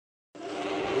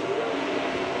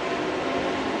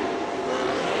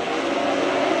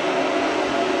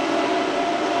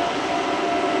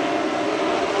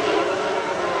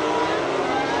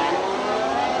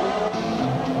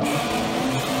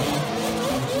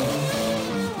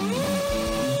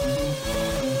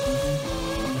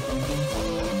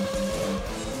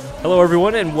Hello,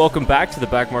 everyone, and welcome back to the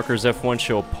Backmarkers F1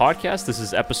 Show podcast. This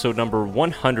is episode number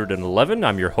 111.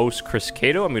 I'm your host, Chris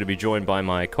Cato. I'm going to be joined by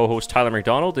my co-host, Tyler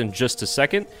McDonald, in just a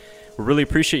second. We really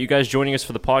appreciate you guys joining us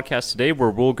for the podcast today, where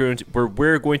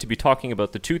we're going to be talking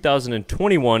about the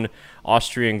 2021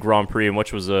 Austrian Grand Prix,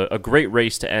 which was a great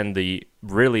race to end the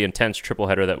really intense triple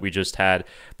header that we just had.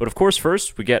 But of course,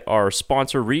 first, we get our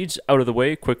sponsor reads out of the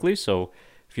way quickly, so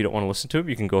if you don't want to listen to them,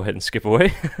 you can go ahead and skip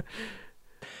away.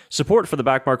 Support for the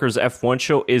Backmarkers F1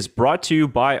 Show is brought to you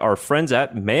by our friends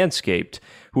at Manscaped,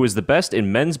 who is the best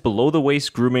in men's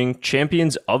below-the-waist grooming,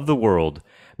 champions of the world.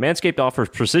 Manscaped offers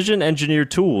precision-engineered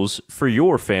tools for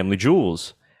your family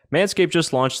jewels. Manscaped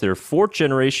just launched their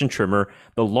 4th-generation trimmer,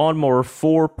 the Lawnmower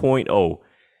 4.0.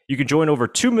 You can join over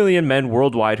 2 million men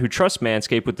worldwide who trust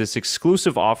Manscaped with this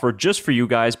exclusive offer just for you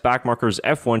guys, Backmarkers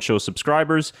F1 Show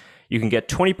subscribers. You can get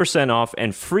 20% off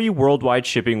and free worldwide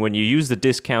shipping when you use the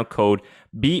discount code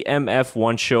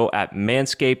BMF1Show at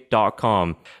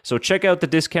manscaped.com. So check out the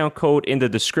discount code in the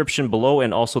description below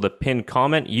and also the pinned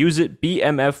comment. Use it,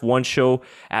 BMF1Show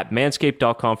at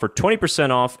manscaped.com for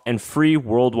 20% off and free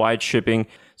worldwide shipping.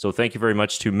 So thank you very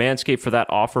much to Manscaped for that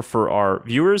offer for our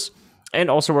viewers. And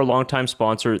also our longtime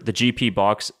sponsor,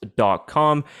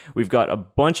 thegpbox.com. We've got a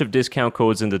bunch of discount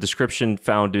codes in the description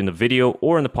found in the video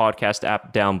or in the podcast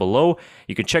app down below.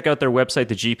 You can check out their website,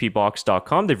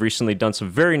 thegpbox.com. They've recently done some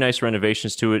very nice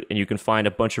renovations to it, and you can find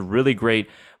a bunch of really great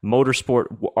motorsport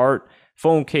art,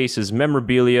 phone cases,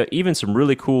 memorabilia, even some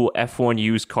really cool F1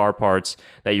 used car parts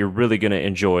that you're really going to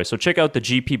enjoy. So check out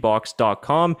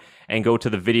thegpbox.com and go to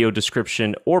the video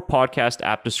description or podcast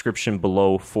app description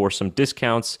below for some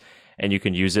discounts, and you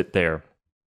can use it there.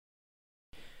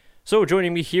 So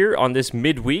joining me here on this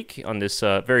midweek, on this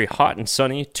very hot and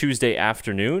sunny Tuesday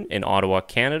afternoon in Ottawa,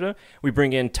 Canada, we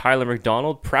bring in Tyler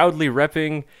McDonald, proudly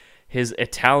repping his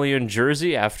Italian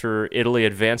jersey after Italy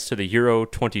advanced to the Euro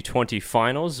 2020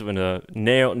 finals in a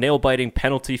nail-biting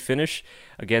penalty finish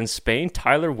against Spain.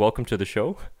 Tyler, welcome to the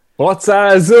show. Forza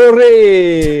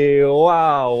Azzurri!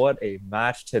 Wow, what a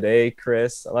match today,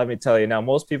 Chris. Let me tell you. Now,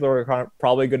 most people are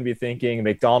probably going to be thinking,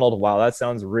 McDonald, wow, that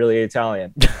sounds really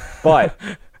Italian. But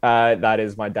that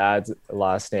is my dad's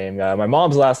last name. My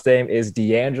mom's last name is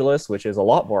DeAngelis, which is a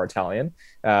lot more Italian.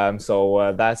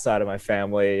 So that side of my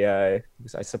family, I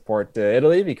support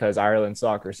Italy because Ireland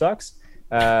soccer sucks.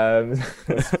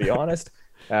 Let's be honest.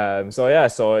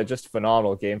 So just a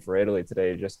phenomenal game for Italy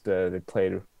today. Just they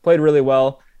played really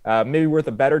well. Maybe worth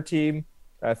a better team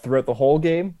throughout the whole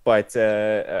game, but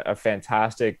a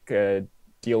fantastic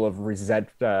deal of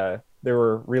they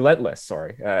were relentless,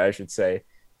 I should say,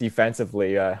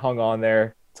 defensively, hung on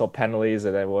there till penalties,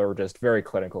 and then we were just very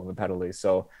clinical in the penalties.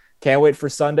 So can't wait for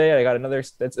Sunday. I got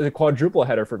it's a quadruple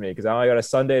header for me because I got a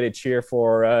Sunday to cheer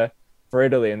for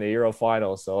Italy in the Euro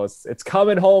final. So it's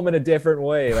coming home in a different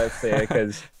way, let's say,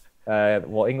 because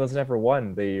England's never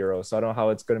won the Euro, so I don't know how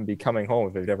it's going to be coming home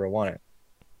if they've never won it.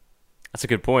 That's a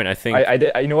good point. I think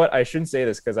you know what? I shouldn't say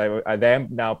this because I am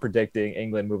now predicting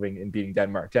England moving and beating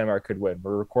Denmark. Denmark could win.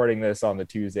 We're recording this on the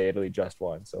Tuesday. Italy just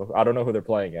won, so I don't know who they're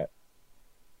playing yet.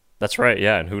 That's right.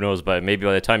 Yeah, and who knows? But maybe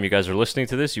by the time you guys are listening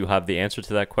to this, you have the answer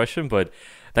to that question. But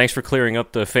thanks for clearing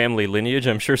up the family lineage.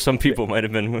 I'm sure some people might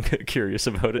have been curious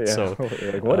about it. Yeah. So,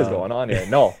 like, what is going on here?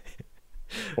 No.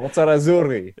 Forza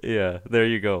Azzurri. Yeah, there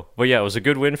you go. But yeah, it was a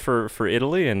good win for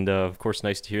Italy, and of course,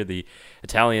 nice to hear the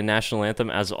Italian national anthem.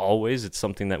 As always, it's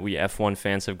something that we F1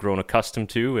 fans have grown accustomed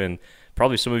to, and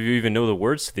probably some of you even know the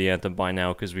words to the anthem by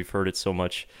now because we've heard it so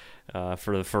much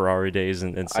for the Ferrari days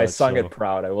and such. I sung it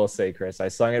proud, I will say, Chris. I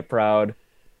sung it proud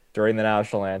during the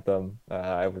national anthem.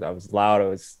 I was loud.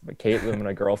 Caitlin,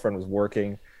 my girlfriend, was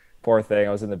working. Poor thing.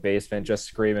 I was in the basement just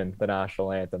screaming the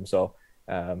national anthem. So,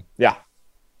 yeah,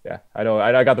 I know.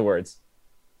 I got the words.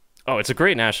 Oh, it's a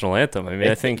great national anthem. I mean,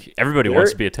 I think everybody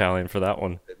wants to be Italian for that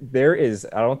one. I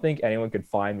don't think anyone could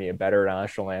find me a better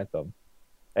national anthem.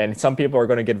 And some people are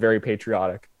going to get very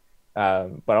patriotic.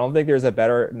 But I don't think there's a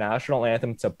better national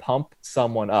anthem to pump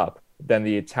someone up than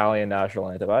the Italian national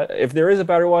anthem. If there is a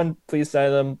better one, please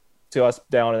send them to us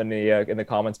down in the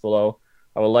comments below.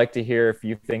 I would like to hear if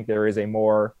you think there is a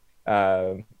more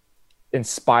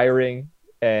inspiring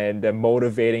and a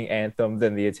motivating anthem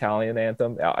than the Italian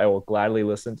anthem. I will gladly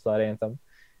listen to that anthem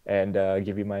and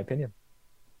give you my opinion.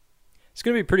 It's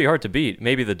going to be pretty hard to beat.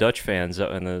 Maybe the Dutch fans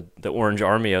and the Orange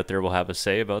Army out there will have a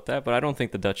say about that, but I don't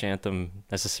think the Dutch anthem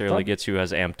necessarily gets you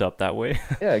as amped up that way.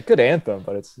 Yeah, good anthem,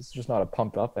 but it's just not a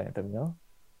pumped up anthem, you know?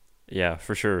 Yeah,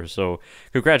 for sure. So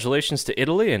congratulations to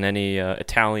Italy and any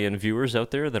Italian viewers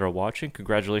out there that are watching.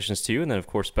 Congratulations to you. And then, of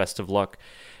course, best of luck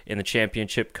in the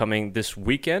championship coming this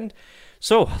weekend.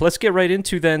 So let's get right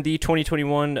into then the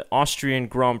 2021 Austrian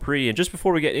Grand Prix. And just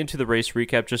before we get into the race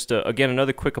recap, just again,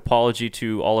 another quick apology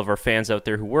to all of our fans out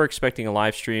there who were expecting a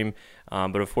live stream.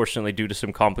 But unfortunately, due to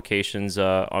some complications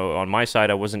on my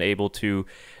side, I wasn't able to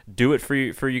do it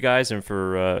for you guys and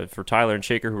for Tyler and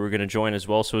Shaker, who were going to join as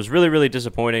well. So it was really, really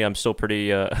disappointing. I'm still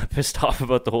pretty pissed off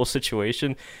about the whole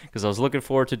situation because I was looking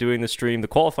forward to doing the stream. The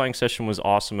qualifying session was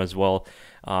awesome as well.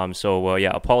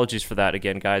 Yeah, apologies for that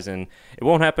again, guys. And it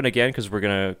won't happen again because we're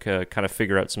going to kind of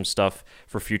figure out some stuff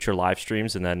for future live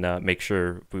streams and then make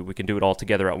sure we can do it all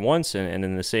together at once and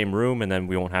in the same room, and then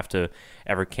we won't have to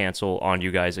ever cancel on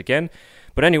you guys again.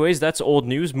 But anyways, that's old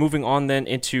news. Moving on then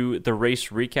into the race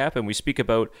recap, and we speak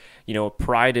about,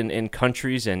 pride in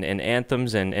countries and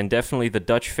anthems, and definitely the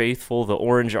Dutch faithful. The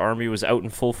Orange Army was out in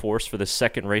full force for the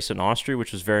second race in Austria,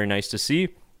 which was very nice to see.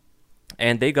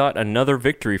 And they got another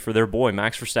victory for their boy,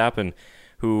 Max Verstappen,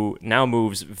 who now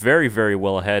moves very, very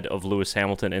well ahead of Lewis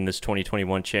Hamilton in this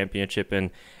 2021 championship. And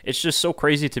it's just so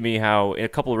crazy to me how in a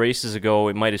couple of races ago,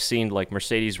 it might have seemed like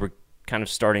Mercedes were kind of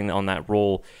starting on that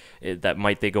roll that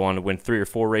might they go on to win 3 or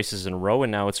 4 races in a row,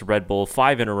 and now it's Red Bull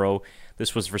 5 in a row.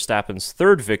 This was Verstappen's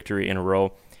 3rd victory in a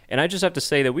row, and I just have to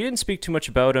say that we didn't speak too much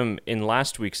about him in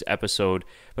last week's episode,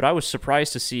 but I was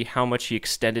surprised to see how much he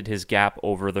extended his gap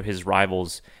over his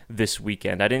rivals this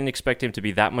weekend. I didn't expect him to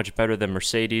be that much better than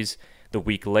Mercedes the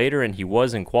week later, and he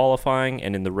was in qualifying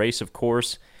and in the race, of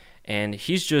course, and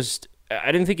I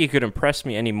didn't think he could impress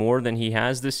me any more than he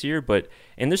has this year, but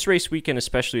in this race weekend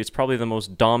especially, it's probably the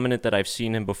most dominant that I've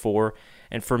seen him before.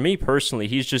 And for me personally,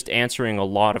 he's just answering a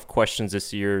lot of questions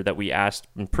this year that we asked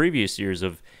in previous years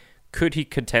of, could he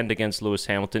contend against Lewis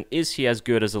Hamilton? Is he as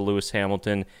good as a Lewis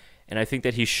Hamilton? And I think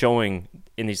that he's showing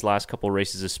in these last couple of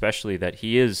races especially that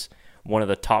he is one of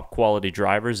the top quality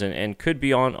drivers and could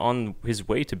be on his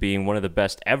way to being one of the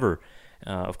best ever,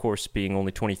 of course, being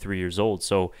only 23 years old.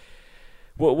 So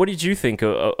what did you think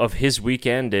of his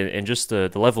weekend and just the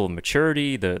level of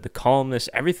maturity, the calmness,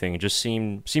 everything? It just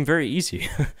seemed very easy.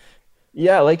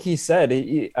 Yeah, like he said,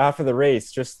 after the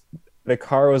race, just the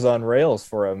car was on rails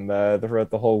for him throughout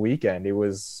the whole weekend. It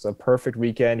was a perfect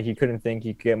weekend. He couldn't think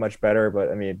he could get much better, but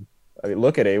I mean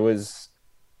look at it. It was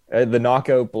the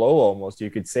knockout blow almost, you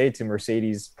could say, to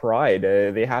Mercedes' pride.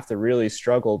 They have to really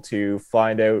struggle to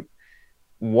find out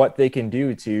what they can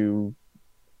do to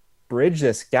bridge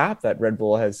this gap that Red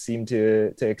Bull has seemed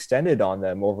to extend it on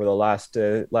them over the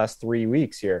last 3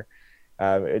 weeks here.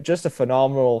 Just a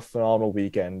phenomenal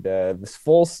weekend.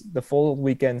 The full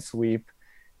weekend sweep.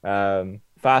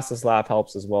 Fastest lap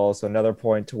helps as well, so another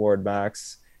point toward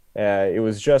Max. It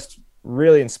was just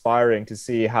really inspiring to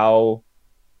see how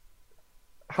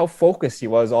focused he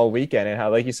was all weekend, and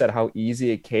how, like you said, how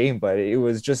easy it came. But it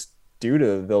was just due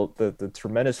to the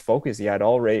tremendous focus he had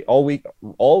all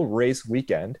race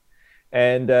weekend.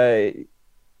 And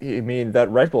that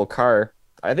Red Bull car,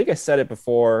 I think I said it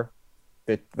before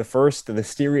the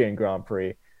Styrian Grand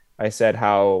Prix. I said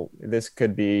how this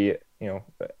could be,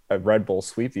 a Red Bull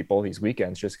sweep both these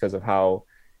weekends, just because of how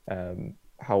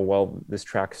well this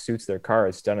track suits their car.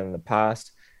 It's done in the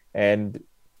past, and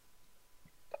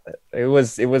it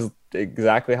was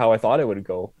exactly how I thought it would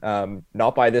go.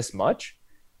 Not by this much,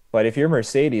 but if you're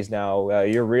Mercedes now,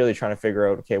 you're really trying to figure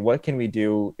out, okay, what can we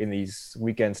do in these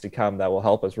weekends to come that will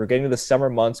help us? We're getting to the summer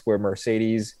months where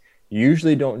Mercedes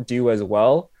usually don't do as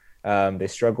well. They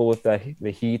struggle with the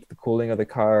heat, the cooling of the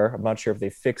car. I'm not sure if they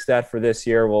fixed that for this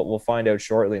year. We'll find out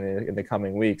shortly in the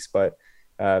coming weeks. But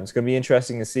it's going to be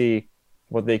interesting to see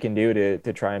what they can do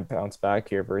to try and bounce back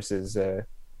here versus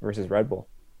Red Bull.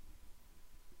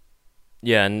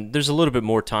 Yeah, and there's a little bit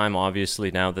more time, obviously,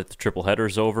 now that the triple header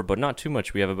is over, but not too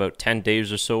much. We have about 10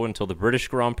 days or so until the British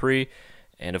Grand Prix,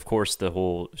 and of course, the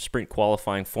whole sprint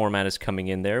qualifying format is coming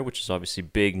in there, which is obviously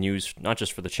big news, not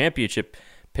just for the championship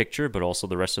picture, but also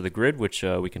the rest of the grid, which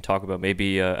we can talk about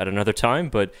maybe at another time.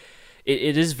 But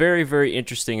it is very, very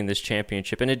interesting in this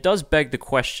championship, and it does beg the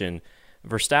question.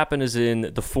 Verstappen is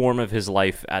in the form of his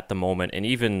life at the moment, and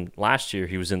even last year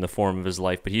he was in the form of his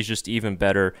life, but he's just even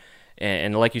better.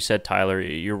 And like you said, Tyler,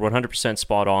 you're 100%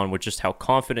 spot on with just how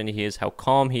confident he is, how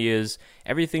calm he is.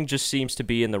 Everything just seems to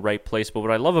be in the right place. But what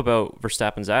I love about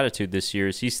Verstappen's attitude this year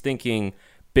is he's thinking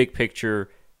big picture,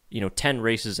 10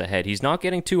 races ahead. He's not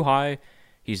getting too high.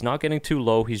 He's not getting too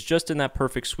low. He's just in that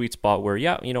perfect sweet spot where,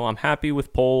 I'm happy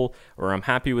with pole, or I'm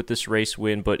happy with this race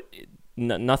win, but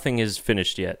nothing is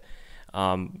finished yet.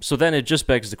 So then it just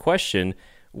begs the question,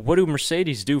 what do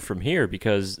Mercedes do from here?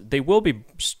 Because they will be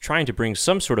trying to bring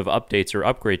some sort of updates or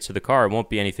upgrades to the car. It won't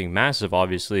be anything massive,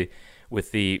 obviously,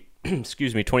 with the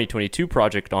 2022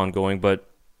 project ongoing, but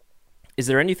Is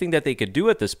there anything that they could do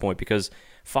at this point? Because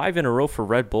 5 in a row for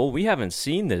Red Bull, we haven't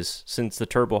seen this since the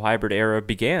turbo hybrid era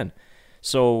began.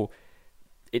 So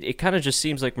it kind of just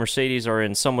seems like Mercedes are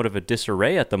in somewhat of a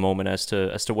disarray at the moment as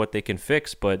to what they can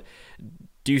fix. But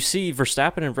do you see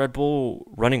Verstappen and Red Bull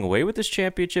running away with this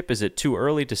championship? Is it too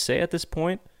early to say at this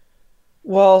point?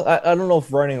 Well, I don't know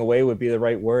if running away would be the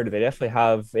right word. They definitely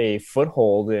have a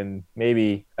foothold and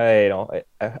maybe a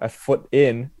foot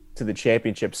in to the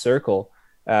championship circle.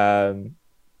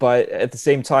 But at the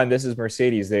same time, this is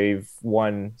Mercedes. They've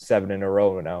won 7 in a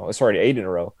row now. Sorry, 8 in a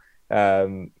row.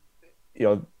 Um,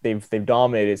 they've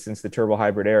dominated since the turbo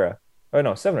hybrid era. Oh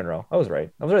no, 7 in a row. I was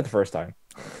right. I was right the first time.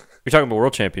 You're talking about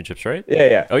world championships, right? Yeah,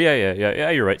 yeah. Oh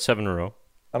yeah. You're right. 7 in a row.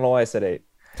 I don't know why I said 8.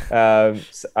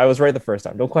 So I was right the first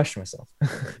time. Don't question myself.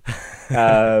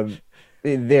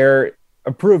 They're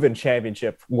a proven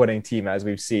championship winning team, as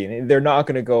we've seen. They're not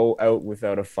going to go out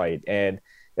without a fight, and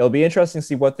it'll be interesting to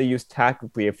see what they use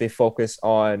tactically, if they focus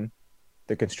on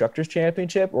the constructors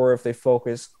championship or if they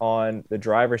focus on the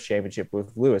drivers championship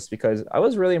with Lewis, because I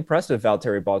was really impressed with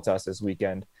Valtteri Bottas this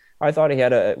weekend. I thought he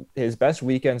had his best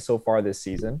weekend so far this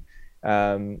season.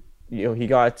 He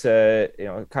got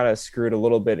kind of screwed a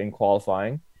little bit in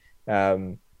qualifying,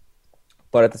 um,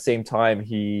 but at the same time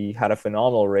he had a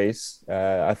phenomenal race.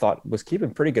 I thought was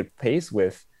keeping pretty good pace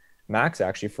with Max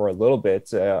actually for a little bit.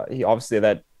 He obviously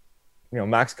that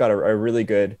Max got a really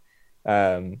good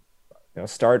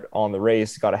start on the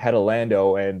race, got ahead of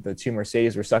Lando, and the two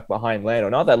Mercedes were stuck behind Lando.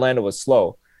 Not that Lando was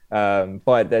slow,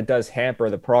 but that does hamper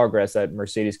the progress that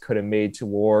Mercedes could have made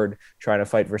toward trying to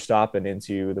fight Verstappen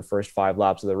into the first 5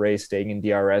 laps of the race, staying in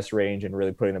DRS range and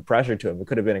really putting the pressure to him. It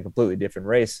could have been a completely different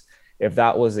race if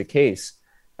that was the case.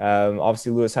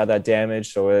 Obviously, Lewis had that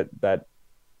damage, so that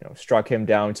struck him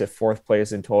down to 4th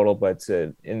place in total. But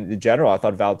in general, I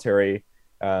thought Valtteri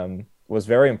was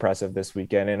very impressive this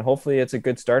weekend, and hopefully it's a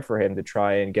good start for him to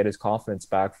try and get his confidence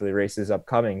back for the races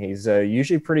upcoming. He's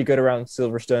usually pretty good around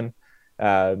Silverstone.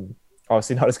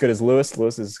 Obviously not as good as Lewis.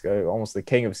 Lewis is almost the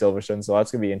king of Silverstone, so that's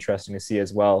going to be interesting to see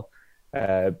as well.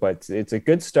 But it's a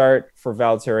good start for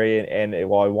Valtteri, and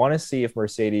while I want to see if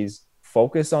Mercedes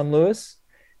focus on Lewis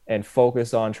and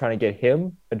focus on trying to get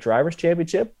him a driver's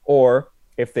championship, or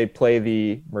if they play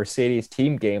the Mercedes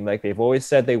team game like they've always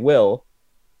said they will,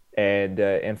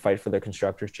 and fight for the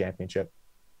constructors championship.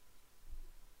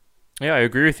 Yeah, I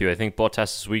agree with you. I think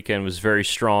Bottas' weekend was very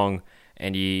strong,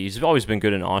 and he's always been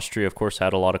good in Austria. Of course,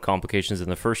 had a lot of complications in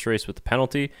the first race with the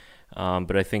penalty,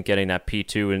 but I think getting that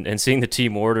P2 and seeing the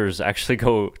team orders actually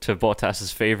go to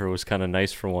Bottas' favor was kind of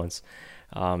nice for once.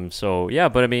 But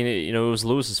I mean, it was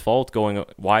Lewis's fault going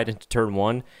wide into turn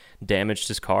 1, damaged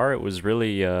his car. It was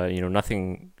really,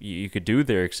 nothing you could do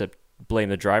there except blame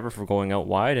the driver for going out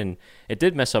wide, and it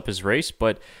did mess up his race.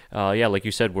 But like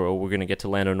you said, we're going to get to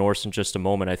Lando Norris in just a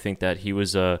moment. I think that he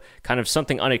was kind of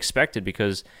something unexpected,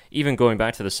 because even going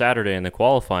back to the Saturday and the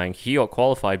qualifying, he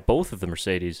out-qualified both of the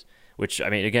Mercedes, which, I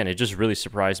mean, again, it just really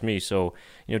surprised me. So,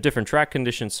 different track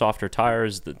conditions, softer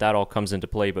tires, that all comes into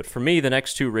play. But for me, the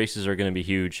next 2 races are going to be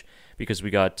huge, because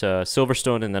we got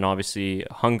Silverstone and then obviously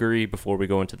Hungary before we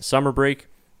go into the summer break.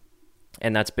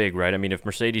 And that's big, right? I mean, if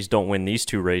Mercedes don't win these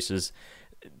 2 races,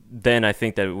 then I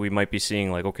think that we might be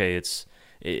seeing like, okay,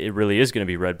 it really is going to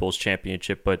be Red Bull's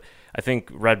championship. But I think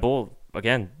Red Bull,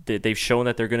 again, they've shown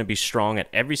that they're going to be strong at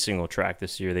every single track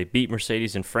this year. They beat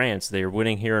Mercedes in France. They are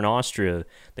winning here in Austria.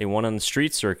 They won on the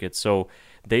street circuit. So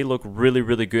they look really,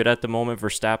 really good at the moment.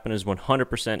 Verstappen is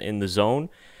 100% in the zone.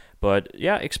 But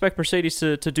yeah, expect Mercedes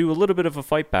to do a little bit of a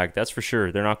fight back. That's for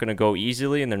sure. They're not going to go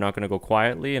easily, and they're not going to go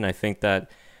quietly. And I think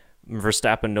that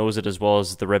Verstappen knows it as well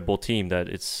as the Red Bull team, that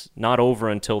it's not over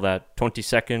until that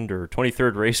 22nd or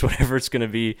 23rd race, whatever it's going to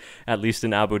be, at least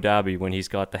in Abu Dhabi, when he's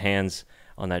got the hands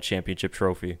on that championship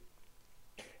trophy.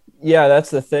 Yeah, that's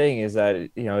the thing, is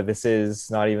that this is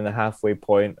not even the halfway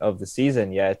point of the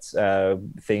season yet.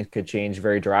 Things could change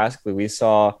very drastically. We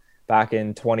saw back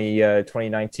in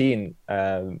 2019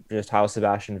 just how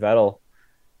Sebastian Vettel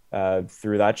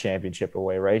threw that championship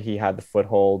away, right? He had the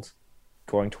foothold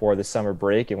going toward the summer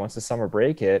break, and once the summer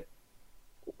break hit,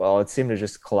 well, it seemed to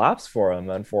just collapse for him,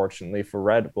 unfortunately, for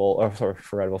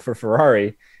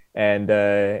Ferrari, and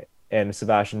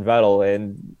Sebastian Vettel,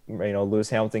 and Lewis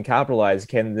Hamilton capitalized.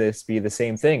 Can this be the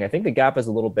same thing? I think the gap is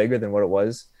a little bigger than what it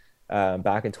was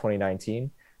back in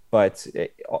 2019, but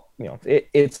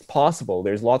it's possible.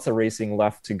 There's lots of racing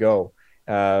left to go.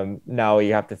 Now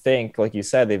you have to think, like you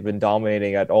said, they've been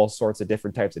dominating at all sorts of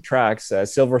different types of tracks.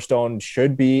 Silverstone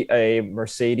should be a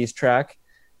Mercedes track,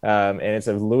 and it's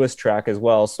a Lewis track as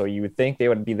well. So you would think they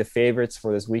would be the favorites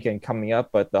for this weekend coming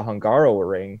up, but the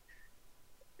Hungaroring,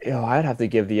 I'd have to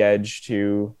give the edge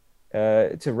to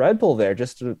to Red Bull there,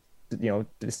 just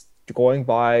going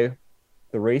by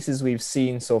the races we've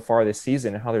seen so far this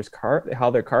season and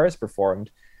how their car has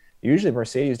performed. Usually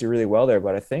Mercedes do really well there,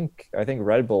 but I think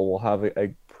Red Bull will have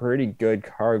a pretty good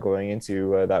car going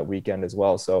into that weekend as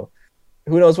well. So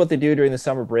who knows what they do during the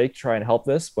summer break to try and help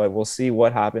this, but we'll see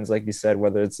what happens. Like you said,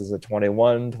 whether it's a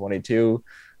 21, 22,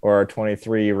 or a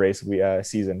 23 race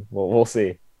season, we'll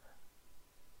see.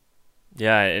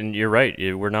 Yeah, and you're right.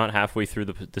 We're not halfway through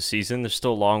the season. There's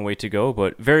still a long way to go,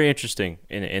 but very interesting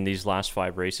in these last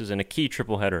five races and a key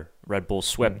triple header. Red Bull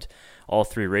swept all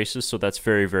three races, so that's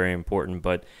very, very important.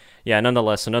 But yeah,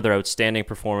 nonetheless, another outstanding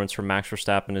performance from Max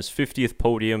Verstappen, his 50th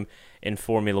podium in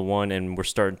Formula One, and we're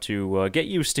starting to get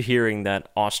used to hearing that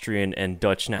Austrian and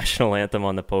Dutch national anthem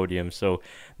on the podium. So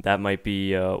that might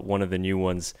be one of the new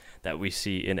ones that we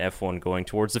see in F1 going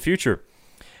towards the future.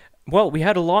 Well, we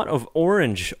had a lot of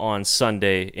orange on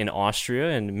Sunday in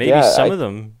Austria, and maybe some of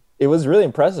them it was really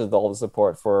impressive, all the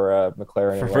support for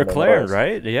McLaren for and Lando McLaren, Norris.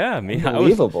 right? Yeah, I mean,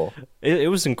 Unbelievable. It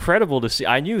was incredible to see.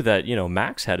 I knew that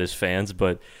Max had his fans,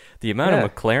 but the amount Yeah,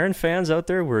 of McLaren fans out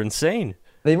there were insane.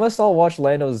 they must all watch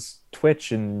Lando's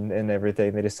Twitch and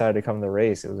everything. They decided to come to the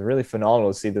race. It was really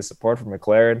phenomenal to see the support from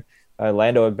McLaren.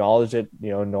 Lando acknowledged it,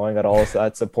 knowing that all of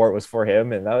that support was for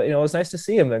him, and that, it was nice to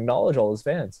see him acknowledge all his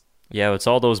fans. Yeah, it's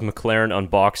all those McLaren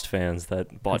Unboxed fans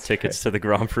that bought That's right. tickets to the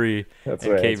Grand Prix That's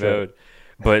and right. came That's right. out.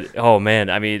 But oh man,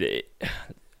 I mean,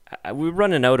 we're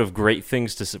running out of great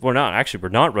things to say. We're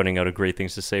not running out of great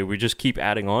things to say. We just keep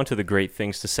adding on to the great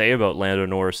things to say about Lando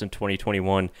Norris in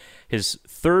 2021. His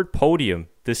third podium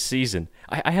this season.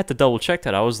 I had to double check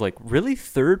that. I was like, really,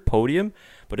 third podium?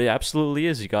 But it absolutely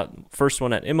is. He got first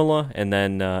one at Imola, and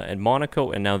then in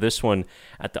Monaco, and now this one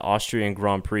at the Austrian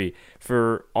Grand Prix.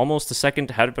 For almost a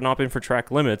second, had it not been for track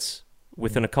limits,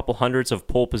 within a couple hundreds of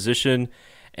pole position.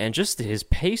 And just his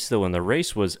pace, though, in the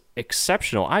race was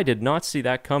exceptional. I did not see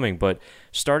that coming, but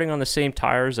starting on the same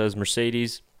tires as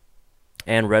Mercedes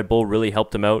and Red Bull really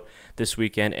helped him out this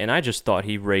weekend, and I just thought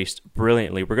he raced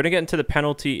brilliantly. We're going to get into the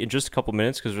penalty in just a couple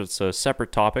minutes because it's a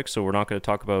separate topic, so we're not going to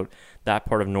talk about that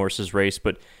part of Norris's race,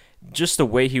 but just the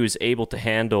way he was able to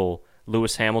handle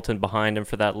Lewis Hamilton behind him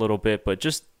for that little bit, but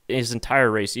just his entire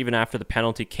race, even after the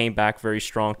penalty, came back very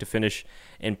strong to finish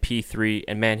in P3.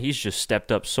 And man, he's just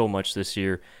stepped up so much this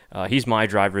year. He's my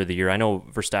driver of the year. I know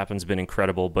Verstappen's been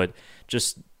incredible, but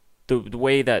just the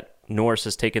way that Norris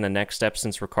has taken the next step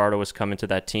since Ricciardo has come into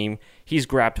that team, he's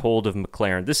grabbed hold of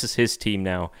McLaren. This is his team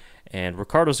now. And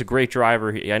Ricciardo's a great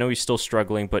driver. I know he's still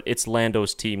struggling, but it's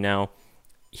Lando's team now.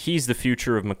 He's the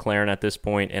future of McLaren at this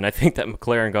point, and I think that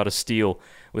McLaren got a steal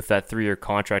with that 3-year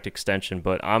contract extension.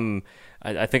 But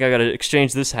I think I got to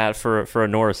exchange this hat for a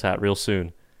Norris hat real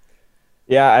soon.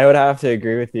 Yeah, I would have to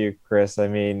agree with you, Chris. I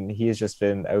mean, he's just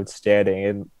been outstanding.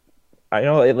 And I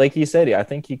know, like you said, I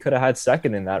think he could have had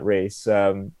second in that race.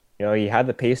 He had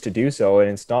the pace to do so,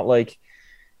 and it's not like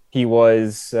he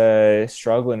was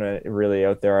struggling really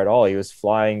out there at all. He was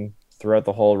flying throughout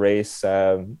the whole race.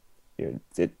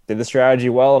 Did the strategy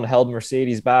well and held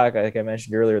Mercedes back. Like I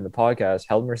mentioned earlier in the podcast,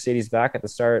 held Mercedes back at the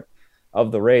start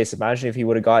of the race. Imagine if he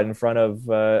would have got in front of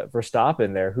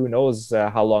Verstappen there. Who knows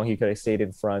how long he could have stayed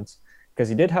in front, because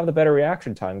he did have the better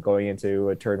reaction time going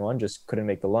into turn one, just couldn't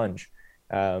make the lunge.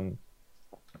 Um,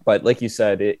 but like you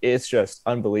said, it's just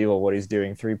unbelievable what he's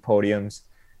doing. 3 podiums,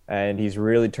 and he's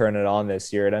really turning it on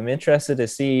this year. And I'm interested to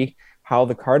see how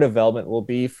the car development will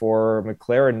be for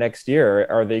McLaren next year.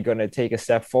 Are they going to take a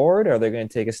step forward? Are they going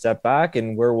to take a step back?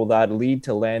 And where will that lead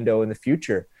to Lando in the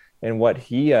future and what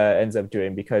he ends up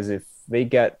doing? Because if they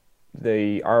get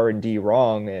the R&D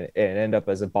wrong and end up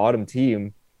as a bottom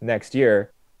team next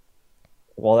year,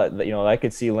 well, I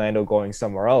could see Lando going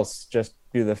somewhere else just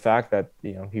due to the fact that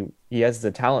he has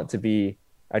the talent to be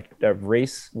a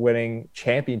race winning,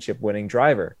 championship winning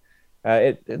driver.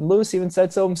 Lewis even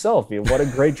said so himself. What a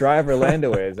great driver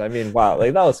Lando is. I mean, wow,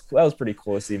 like that was pretty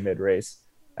close to mid race.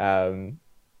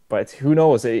 But who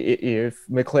knows if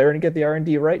McLaren get the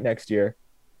R&D right next year?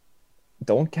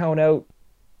 Don't count out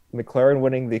McLaren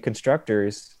winning the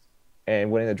constructors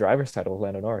and winning the driver's title with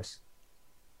Lando Norris.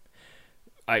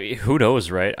 Who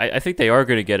knows, right? I think they are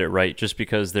going to get it right just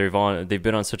because they've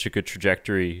been on such a good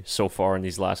trajectory so far in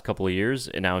these last couple of years,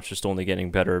 and now it's just only getting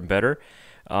better and better.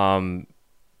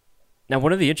 Now,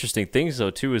 one of the interesting things,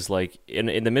 though, too, is like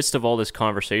in the midst of all this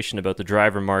conversation about the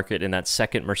driver market and that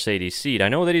second Mercedes seat, I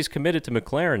know that he's committed to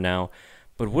McLaren now,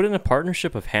 but wouldn't a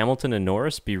partnership of Hamilton and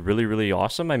Norris be really, really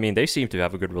awesome? I mean, they seem to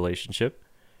have a good relationship.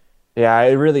 Yeah,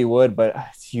 I really would, but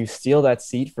you steal that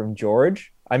seat from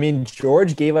George. I mean,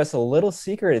 George gave us a little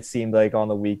secret, it seemed like, on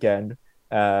the weekend.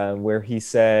 where he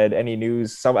said any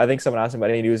news. I think someone asked him about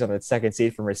any news on the second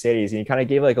seat for Mercedes, and he kind of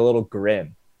gave like a little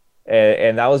grin,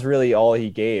 and that was really all he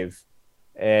gave.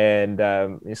 And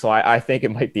so I think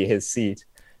it might be his seat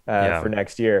Yeah. for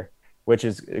next year, which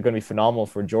is going to be phenomenal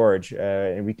for George.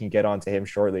 And we can get on to him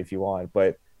shortly if you want.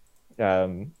 But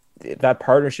that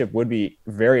partnership would be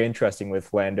very interesting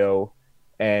with Lando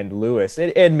and Lewis.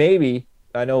 And maybe,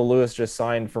 I know Lewis just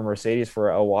signed for Mercedes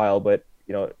for a while, but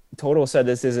Toto said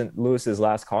this isn't Lewis's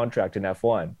last contract in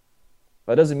F1.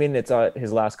 That doesn't mean it's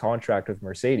his last contract with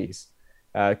Mercedes.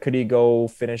 Could he go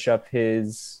finish up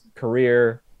his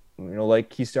career,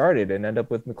 like he started, and end up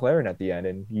with McLaren at the end?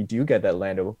 And you do get that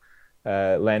Lando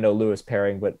Lewis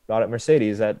pairing, but not at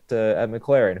Mercedes, at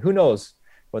McLaren. Who knows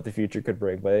what the future could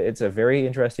bring? But it's a very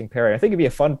interesting pairing. I think it'd be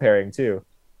a fun pairing too.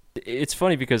 It's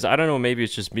funny because I don't know, maybe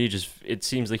it's just me, just it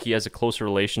seems like he has a closer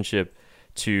relationship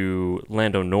to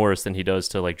Lando Norris than he does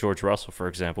to like George Russell, for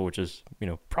example, which is,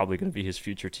 probably going to be his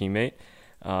future teammate.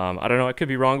 I don't know, I could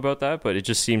be wrong about that, but it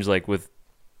just seems like with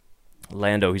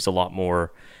Lando, he's a lot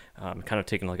more kind of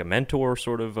taking like a mentor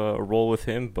sort of a role with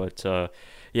him. But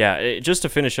just to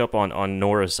finish up on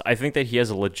Norris, I think that he has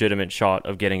a legitimate shot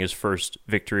of getting his first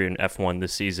victory in F1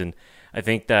 this season. I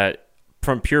think that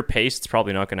from pure pace, it's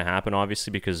probably not going to happen, obviously,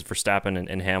 because Verstappen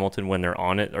and Hamilton, when they're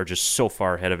on it, are just so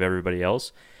far ahead of everybody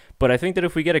else. But I think that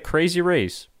if we get a crazy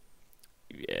race,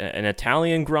 an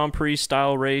Italian Grand Prix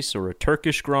style race or a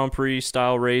Turkish Grand Prix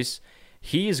style race,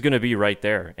 he is going to be right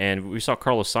there. And we saw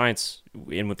Carlos Sainz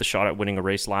in with the shot at winning a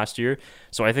race last year.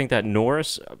 So I think that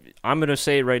Norris, I'm going to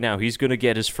say it right now, he's going to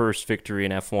get his first victory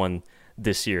in F1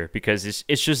 this year because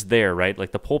it's just there, right?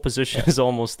 Like the pole position is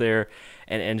almost there,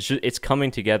 and it's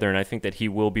coming together. And I think that he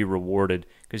will be rewarded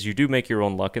because you do make your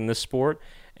own luck in this sport.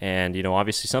 And,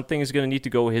 obviously something is going to need to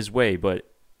go his way, but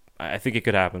I think it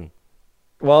could happen.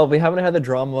 Well, we haven't had the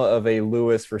drama of a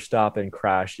Lewis Verstappen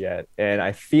crash yet, and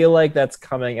I feel like that's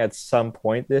coming at some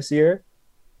point this year.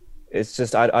 It's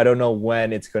just I don't know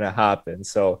when it's going to happen.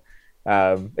 So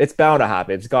it's bound to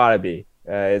happen. It's got to be.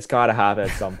 It's got to happen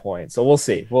at some point. So we'll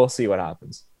see. We'll see what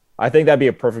happens. I think that'd be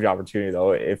a perfect opportunity,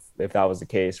 though, if that was the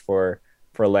case for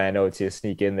Lando to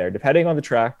sneak in there, depending on the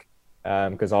track,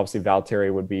 because obviously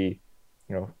Valtteri would be,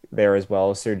 there as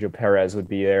well. Sergio Perez would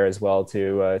be there as well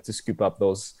to scoop up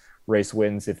those race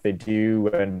wins if they do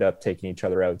end up taking each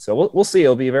other out. So we'll see.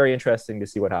 It'll be very interesting to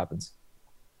see what happens.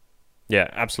 Yeah,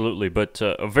 absolutely. But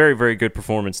a very, very good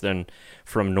performance then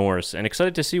from Norris. And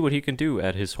excited to see what he can do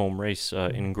at his home race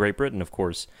in Great Britain, of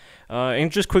course.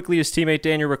 And just quickly, his teammate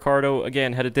Daniel Ricciardo,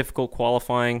 again, had a difficult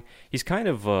qualifying. He's kind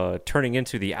of turning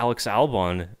into the Alex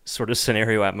Albon sort of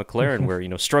scenario at McLaren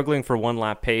where, struggling for one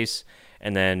lap pace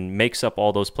and then makes up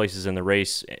all those places in the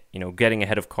race, getting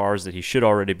ahead of cars that he should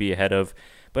already be ahead of,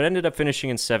 but ended up finishing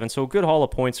in 7th. So a good haul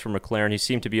of points for McLaren. He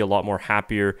seemed to be a lot more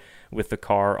happier with the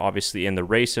car, obviously, in the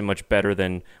race, and much better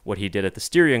than what he did at the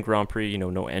Styrian Grand Prix,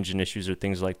 no engine issues or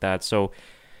things like that. So,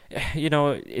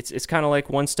 it's kind of like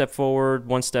one step forward,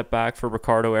 one step back for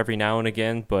Ricciardo every now and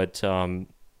again, but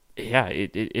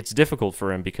it's difficult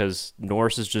for him because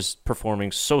Norris is just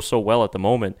performing so well at the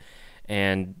moment,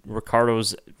 and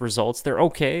Ricciardo's results, they're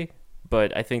okay,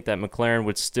 but I think that McLaren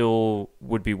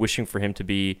would be wishing for him to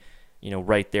be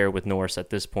right there with Norris at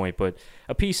this point. But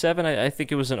a P7, I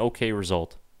think it was an okay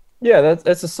result. Yeah,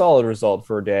 that's a solid result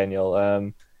for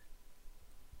Daniel.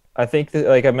 I think that,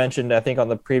 like I mentioned, I think on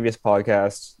the previous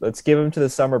podcast, let's give him to the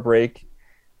summer break.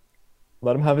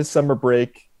 Let him have his summer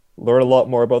break, learn a lot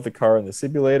more about the car in the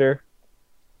simulator,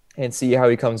 and see how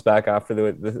he comes back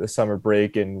after the summer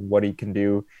break and what he can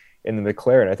do in the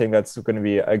McLaren. I think that's going to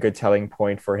be a good telling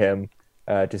point for him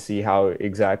to see how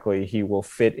exactly he will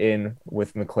fit in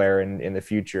with McLaren in the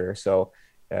future. So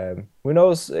who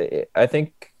knows? I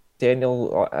think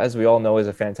Daniel, as we all know, is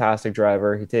a fantastic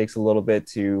driver. He takes a little bit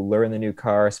to learn the new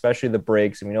car, especially the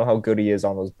brakes, and we know how good he is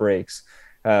on those brakes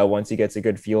once he gets a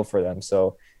good feel for them.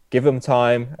 So give him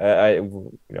time.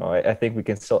 I think we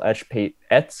can still etch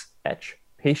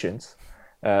patience.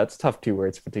 It's tough 2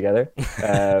 words put together.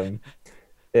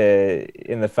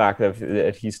 In the fact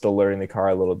that he's still learning the car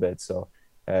a little bit. So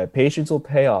patience will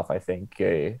pay off, I think,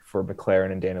 for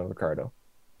McLaren and Daniel Ricciardo.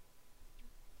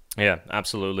 Yeah,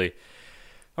 absolutely.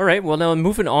 All right, well, now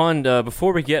moving on,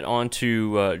 before we get on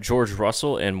to George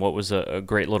Russell and what was a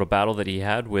great little battle that he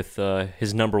had with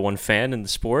his number one fan in the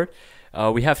sport,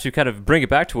 we have to kind of bring it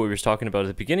back to what we were talking about at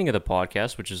the beginning of the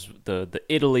podcast, which is the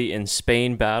Italy and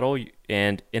Spain battle.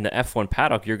 And in the F1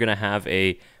 paddock, you're going to have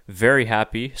a very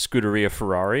happy Scuderia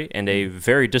Ferrari and a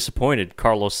very disappointed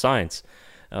Carlos Sainz.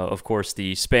 Of course,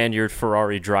 the Spaniard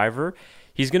Ferrari driver.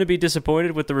 He's going to be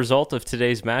disappointed with the result of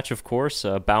today's match, of course,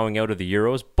 bowing out of the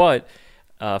Euros. But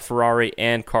Ferrari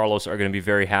and Carlos are going to be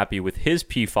very happy with his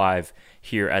P5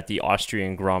 here at the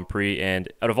Austrian Grand Prix.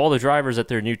 And out of all the drivers at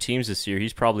their new teams this year,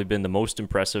 he's probably been the most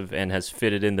impressive and has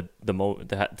fitted in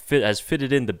has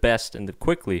fitted in the best and the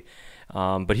quickly.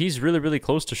 But he's really, really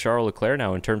close to Charles Leclerc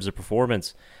now in terms of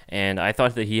performance. And I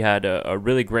thought that he had a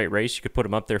really great race. You could put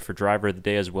him up there for driver of the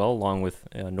day as well, along with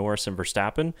Norris and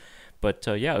Verstappen. But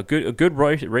yeah, a good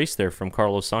race there from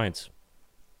Carlos Sainz.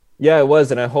 Yeah, it was,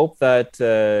 and I hope that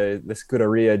the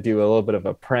Scuderia do a little bit of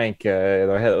a prank.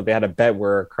 They had a bet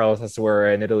where Carlos has to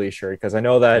wear an Italy shirt because I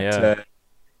know that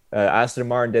Aston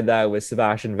Martin did that with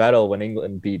Sebastian Vettel when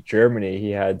England beat Germany. He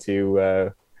had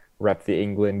to rep the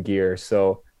England gear,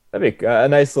 so that'd be a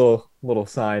nice little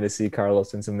sign to see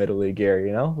Carlos in some Italy gear.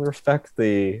 Respect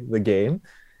the game.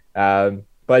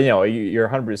 But you're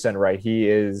 100% right.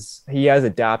 He has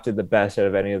adapted the best out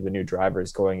of any of the new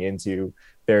drivers going into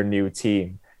their new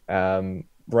team.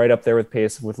 Right up there with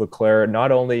pace with Leclerc,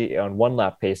 not only on one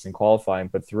lap pace in qualifying,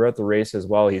 but throughout the race as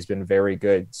well. He's been very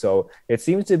good. So it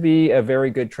seems to be a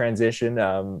very good transition.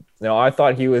 I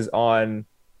thought he was on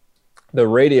the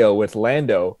radio with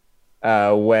Lando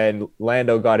when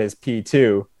Lando got his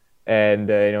P2. And,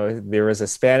 there was a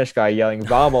Spanish guy yelling,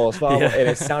 "Vamos, vamos," and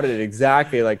it sounded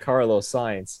exactly like Carlos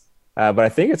Sainz. But I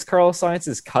think it's Carlos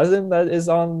Sainz's cousin that is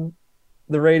on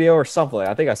the radio or something.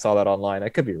 I think I saw that online. I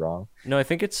could be wrong. No, I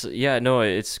think it's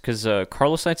because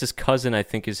Carlos Sainz's cousin, I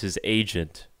think, is his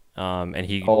agent. And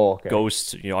he goes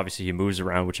to, obviously he moves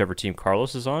around whichever team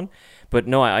Carlos is on. But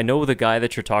no, I know the guy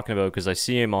that you're talking about because I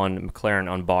see him on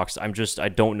McLaren Unboxed. I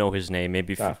don't know his name.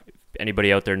 Maybe if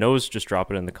anybody out there knows, just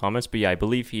drop it in the comments. But yeah, I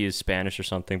believe he is Spanish or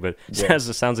something, but it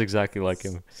sounds exactly like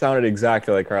him. Sounded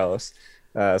exactly like Carlos.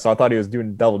 So I thought he was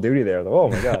doing double duty there. Oh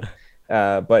my God.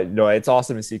 But no, it's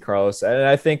awesome to see Carlos. And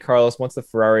I think Carlos, once the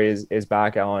Ferrari is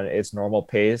back on its normal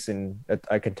pace and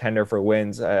a contender for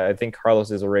wins, I think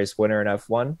Carlos is a race winner in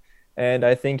F1. And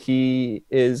I think he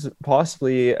is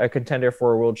possibly a contender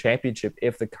for a world championship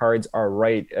if the cards are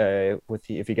right,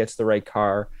 if he gets the right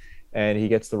car and he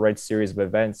gets the right series of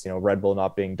events, Red Bull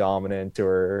not being dominant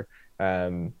or,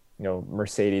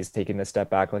 Mercedes taking a step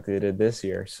back like they did this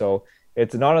year. So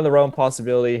it's not in the realm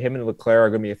possibility. Him and Leclerc are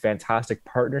going to be a fantastic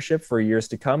partnership for years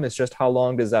to come. It's just how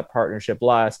long does that partnership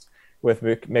last with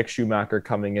Mick Schumacher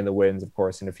coming in the wins, of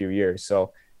course, in a few years.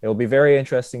 So it'll be very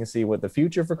interesting to see what the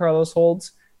future for Carlos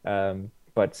holds.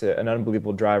 But an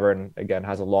unbelievable driver and, again,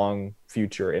 has a long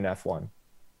future in F1.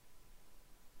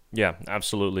 Yeah,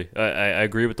 absolutely. I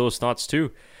agree with those thoughts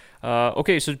too.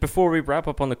 Okay, so before we wrap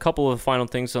up on the couple of final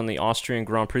things on the Austrian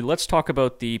Grand Prix, let's talk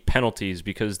about the penalties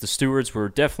because the stewards were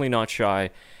definitely not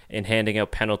shy in handing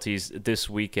out penalties this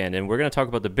weekend. And we're going to talk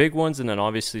about the big ones and then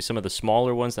obviously some of the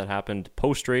smaller ones that happened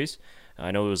post-race. I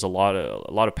know there was a lot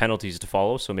of penalties to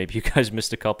follow, so maybe you guys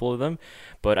missed a couple of them.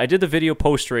 But I did the video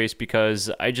post-race because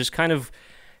I just kind of...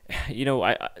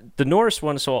 the Norris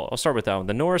one, so I'll start with that one.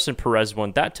 The Norris and Perez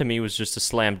one, that to me was just a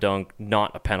slam dunk,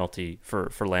 not a penalty for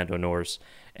Lando Norris.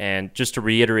 And just to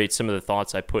reiterate some of the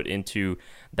thoughts I put into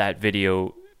that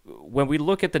video, when we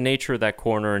look at the nature of that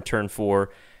corner in turn 4,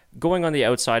 going on the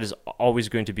outside is always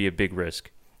going to be a big risk.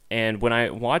 And when I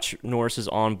watch Norris's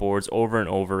onboards over and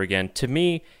over again, to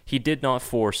me, he did not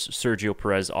force Sergio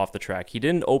Perez off the track. He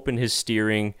didn't open his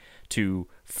steering to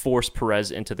force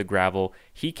Perez into the gravel.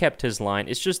 He kept his line.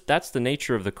 It's just that's the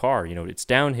nature of the car. It's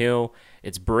downhill,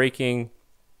 it's braking.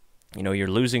 You're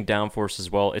losing downforce as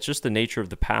well. It's just the nature of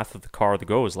the path of the car that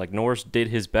goes. Like Norris did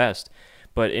his best.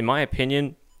 But in my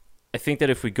opinion, I think that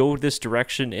if we go this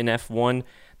direction in F1,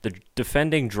 the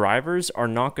defending drivers are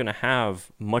not going to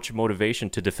have much motivation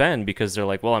to defend because they're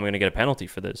like, well, I'm going to get a penalty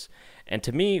for this. And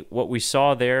to me, what we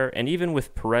saw there, and even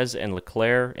with Perez and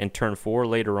Leclerc in turn 4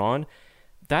 later on,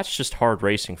 that's just hard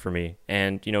racing for me.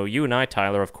 And, you and I,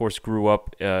 Tyler, of course, grew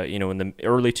up, in the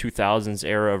early 2000s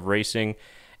era of racing.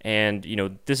 And,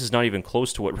 this is not even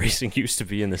close to what racing used to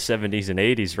be in the 70s and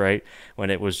 80s, right? When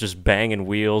it was just banging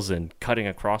wheels and cutting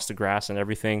across the grass and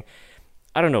everything.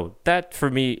 I don't know. That,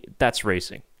 for me, that's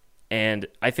racing. And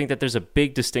I think that there's a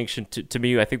big distinction to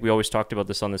me. I think we always talked about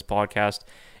this on this podcast.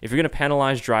 If you're going to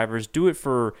penalize drivers, do it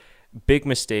for big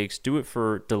mistakes. Do it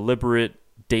for deliberate,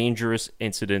 dangerous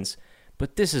incidents.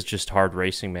 But this is just hard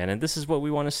racing, man. And this is what we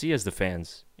want to see as the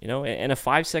fans. And a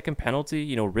 5-second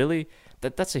penalty, really,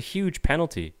 that's a huge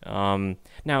penalty.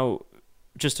 Now,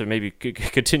 just to maybe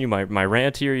continue my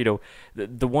rant here,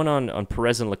 the one on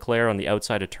Perez and Leclerc on the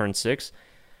outside of turn 6,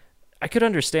 I could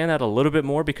understand that a little bit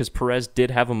more because Perez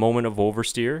did have a moment of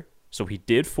oversteer. So he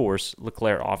did force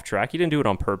Leclerc off track. He didn't do it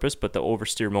on purpose, but the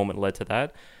oversteer moment led to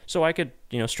that. So I could,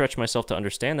 stretch myself to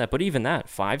understand that. But even that,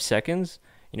 5 seconds,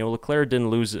 Leclerc didn't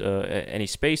lose any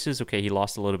spaces. Okay, he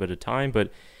lost a little bit of time,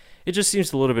 but it just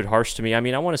seems a little bit harsh to me. I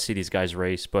mean, I want to see these guys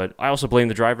race, but I also blame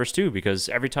the drivers too, because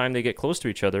every time they get close to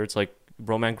each other, it's like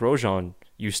Romain Grosjean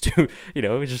used to,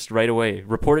 just right away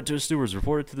report it to the stewards,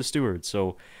 report it to the stewards.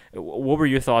 So, what were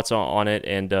your thoughts on it,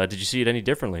 and did you see it any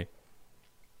differently?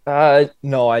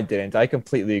 No, I didn't. I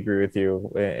completely agree with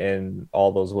you in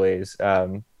all those ways.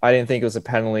 I didn't think it was a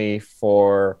penalty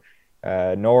for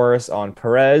Norris on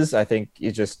Perez. I think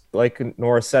it just, like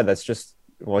Norris said, that's just,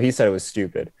 well, he said it was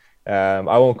stupid. I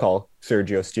won't call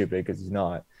Sergio stupid because he's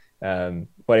not.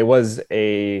 But it was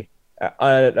a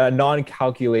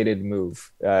non-calculated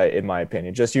move, in my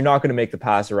opinion. Just, you're not going to make the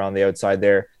pass around the outside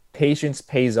there. Patience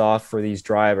pays off for these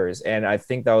drivers, and I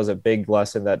think that was a big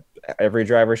lesson that every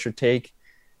driver should take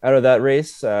out of that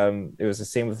race. It was the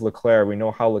same with Leclerc. We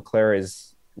know how Leclerc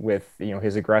is with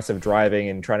his aggressive driving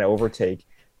and trying to overtake.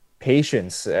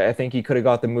 Patience. I think he could have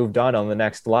got the move done on the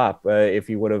next lap if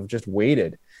he would have just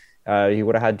waited. He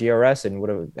would have had DRS and would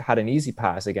have had an easy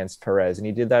pass against Perez, and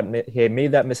he did that. He had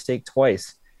made that mistake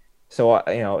twice. So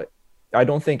I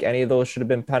don't think any of those should have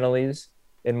been penalties,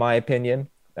 in my opinion.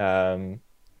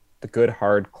 The good,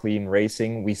 hard, clean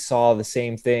racing. We saw the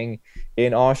same thing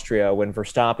in Austria when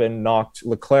Verstappen knocked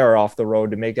Leclerc off the road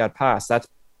to make that pass. That's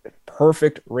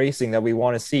perfect racing that we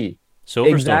want to see.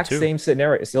 Silverstone Exact too. same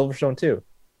scenario. Silverstone too.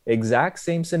 Exact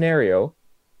same scenario.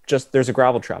 Just there's a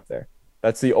gravel trap there.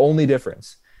 That's the only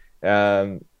difference.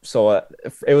 So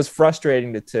it was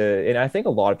frustrating and I think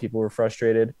a lot of people were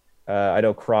frustrated. I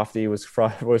know Crofty was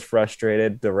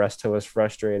frustrated. The rest of us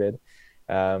frustrated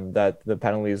that the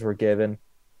penalties were given.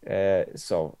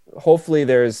 So hopefully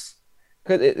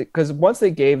because once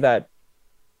they gave that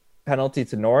penalty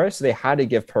to Norris, they had to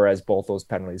give Perez both those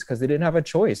penalties because they didn't have a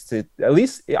choice. At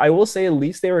least I will say, at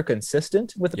least they were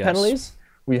consistent with the penalties.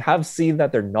 We have seen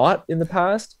that they're not in the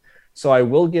past, so I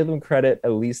will give them credit.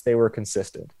 At least they were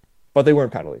consistent, but they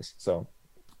weren't penalties. So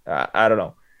I don't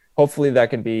know. Hopefully that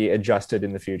can be adjusted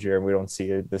in the future and we don't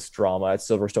see this drama at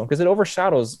Silverstone because it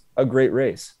overshadows a great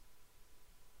race.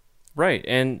 Right,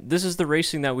 and this is the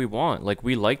racing that we want. Like,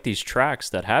 we like these tracks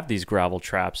that have these gravel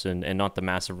traps and not the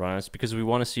massive runs because we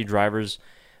want to see drivers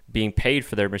being paid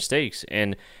for their mistakes.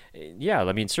 And yeah,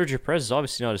 I mean, Sergio Perez is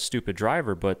obviously not a stupid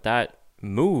driver, but that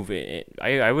move,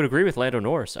 I would agree with Lando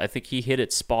Norris. I think he hit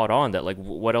it spot on that, like,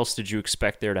 what else did you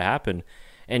expect there to happen?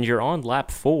 And you're on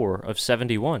lap 4 of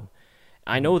 71.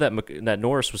 I know that that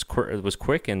Norris was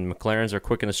quick and McLaren's are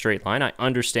quick in a straight line. I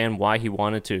understand why he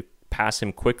wanted to pass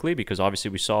him quickly because obviously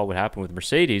we saw what happened with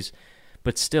Mercedes,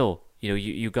 but still,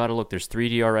 you got to look. There's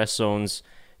 3 DRS zones.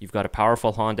 You've got a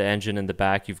powerful Honda engine in the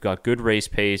back. You've got good race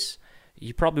pace.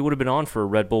 You probably would have been on for a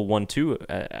Red Bull 1-2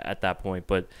 at that point,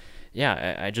 but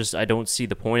yeah, I don't see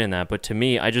the point in that. But to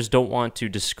me, I just don't want to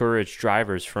discourage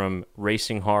drivers from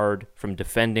racing hard, from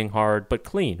defending hard, but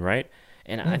clean, right?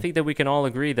 And I think that we can all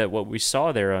agree that what we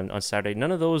saw there on Saturday,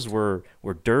 none of those were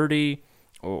dirty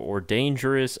or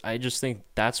dangerous. I just think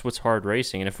that's what's hard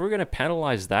racing. And if we're going to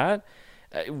penalize that,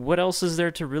 what else is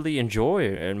there to really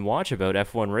enjoy and watch about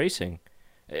F1 racing?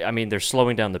 I mean, they're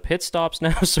slowing down the pit stops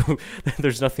now, so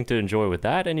there's nothing to enjoy with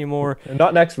that anymore.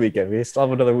 Not next weekend. We still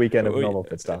have another weekend of normal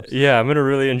pit stops. Yeah, I'm going to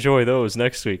really enjoy those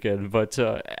next weekend. But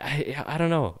I don't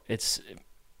know.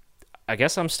 I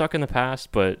guess I'm stuck in the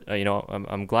past, but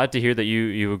I'm glad to hear that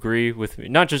you agree with me.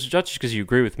 Not just because you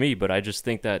agree with me, but I just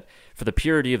think that for the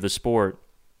purity of the sport,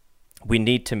 we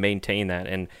need to maintain that.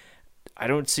 And I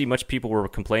don't see much people were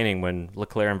complaining when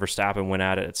Leclerc and Verstappen went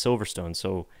at it at Silverstone.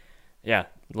 So, yeah,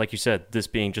 like you said, this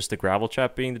being just the gravel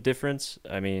trap being the difference,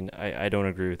 I mean, I don't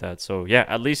agree with that. So, yeah,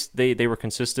 at least they were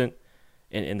consistent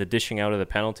in the dishing out of the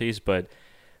penalties. But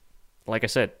like I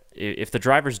said, if the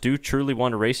drivers do truly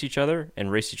want to race each other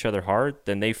and race each other hard,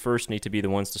 then they first need to be the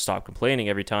ones to stop complaining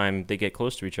every time they get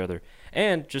close to each other.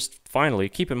 And just finally,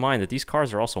 keep in mind that these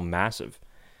cars are also massive.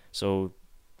 So,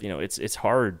 it's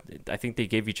hard. I think they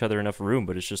gave each other enough room,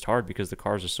 but it's just hard because the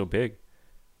cars are so big.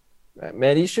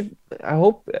 Man,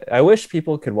 I wish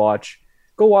people could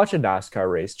go watch a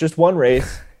NASCAR race, just one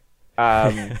race,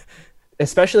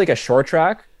 especially like a short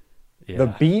track. Yeah.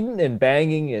 The beating and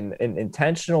banging and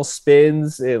intentional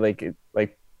spins, knocking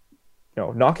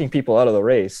people out of the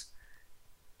race.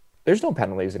 There's no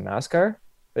penalties in NASCAR.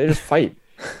 They just fight.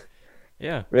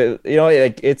 Yeah.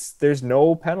 There's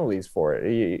no penalties for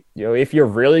it. If you're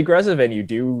really aggressive and you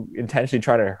do intentionally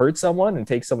try to hurt someone and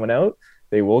take someone out,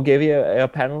 they will give you a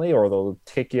penalty or they'll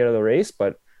take you out of the race.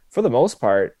 But for the most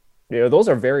part, those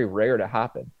are very rare to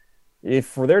happen. If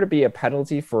for there to be a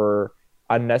penalty for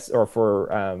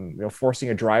forcing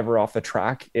a driver off the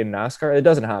track in NASCAR, it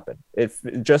doesn't happen. It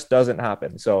just doesn't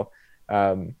happen. So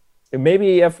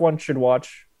maybe F1 should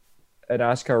watch a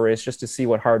NASCAR race just to see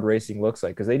what hard racing looks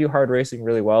like, because they do hard racing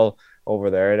really well over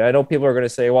there. And I know people are going to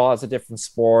say, well, it's a different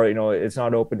sport. It's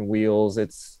not open wheels.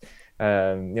 It's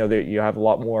you have a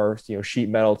lot more sheet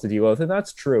metal to deal with, and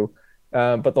that's true.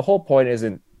 But the whole point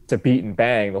isn't to beat and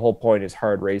bang. The whole point is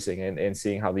hard racing and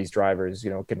seeing how these drivers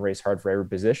can race hard for every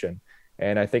position.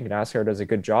 And I think NASCAR does a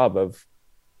good job of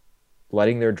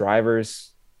letting their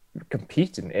drivers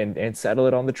compete and settle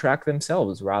it on the track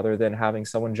themselves, rather than having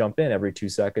someone jump in every 2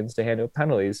 seconds to hand out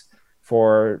penalties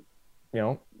for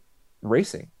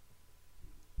racing.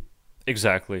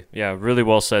 Exactly. Yeah, really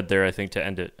well said there, I think, to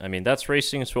end it. I mean, that's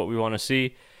racing. It's what we want to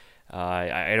see.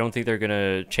 I don't think they're going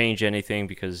to change anything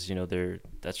because,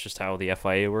 that's just how the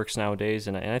FIA works nowadays.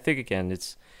 And I think, again,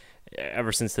 it's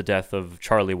ever since the death of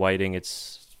Charlie Whiting,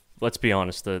 let's be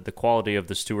honest, the quality of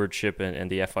the stewardship and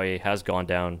the FIA has gone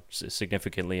down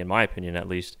significantly, in my opinion, at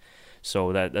least.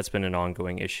 So that's been an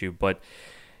ongoing issue. But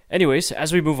anyways,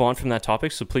 as we move on from that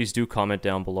topic, so please do comment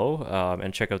down below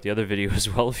and check out the other video as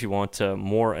well if you want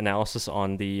more analysis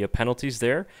on the penalties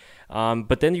there.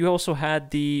 But then you also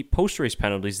had the post-race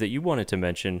penalties that you wanted to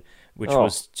mention, which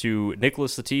was to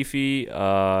Nicholas Latifi,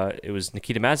 it was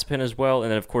Nikita Mazepin as well,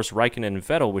 and then, of course, Raikkonen and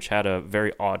Vettel, which had a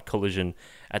very odd collision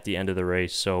at the end of the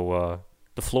race. So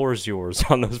the floor is yours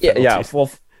on those penalties. Yeah. Well,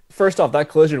 first off, that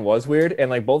collision was weird, and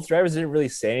like both drivers didn't really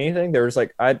say anything. They were just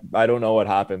like, I don't know what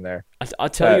happened there. I'll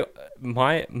tell you,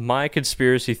 my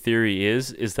conspiracy theory is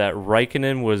that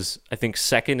Raikkonen was, I think,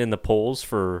 second in the polls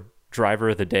for driver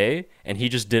of the day, and he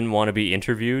just didn't want to be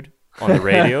interviewed on the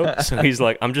radio. So he's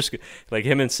like, I'm just like,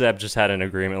 him and Seb just had an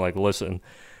agreement, like, listen,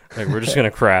 like, we're just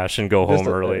gonna crash and go home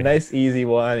early. A nice easy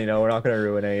one, we're not gonna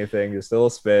ruin anything, just a little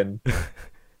spin.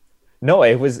 No,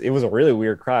 it was a really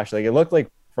weird crash. Like, it looked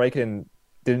like Raikkonen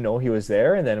didn't know he was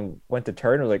there, and then went to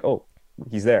turn and was like, oh,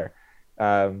 he's there.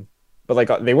 But like,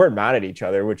 they weren't mad at each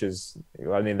other, which is,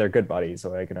 I mean, they're good buddies,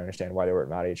 so I can understand why they weren't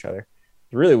mad at each other.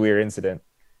 It's a really weird incident.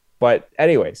 But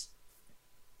anyways,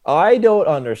 I don't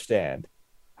understand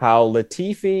how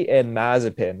Latifi and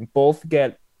Mazepin both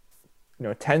get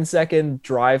 10-second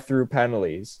drive-through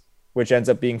penalties, which ends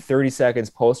up being 30 seconds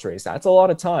post-race. That's a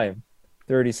lot of time,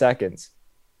 30 seconds.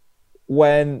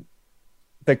 When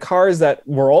the cars that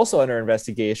were also under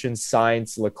investigation,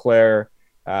 Sainz, Leclerc,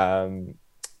 who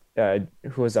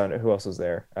else was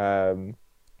there?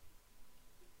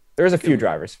 There's a few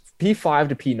drivers, P5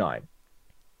 to P9.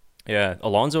 Yeah,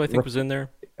 Alonso, I think, was in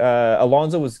there.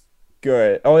 Alonso was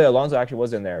good. Oh yeah, Alonso actually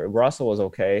was in there. Russell was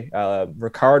okay.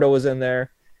 Ricardo was in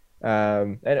there.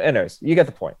 And anyways, you get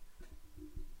the point.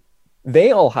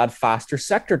 They all had faster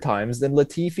sector times than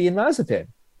Latifi and Mazepin.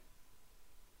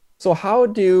 So how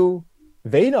do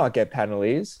they not get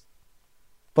penalties,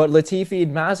 but Latifi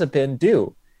and Mazepin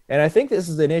do? And I think this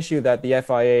is an issue that the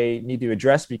FIA need to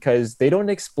address, because they don't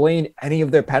explain any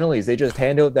of their penalties. They just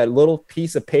hand out that little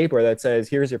piece of paper that says,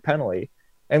 here's your penalty.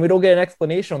 And we don't get an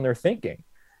explanation on their thinking.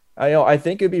 I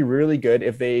think it'd be really good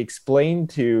if they explain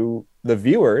to the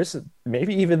viewers,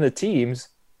 maybe even the teams,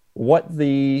 what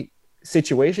the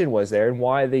situation was there and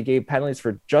why they gave penalties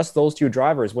for just those two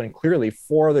drivers, when clearly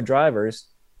four other drivers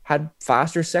had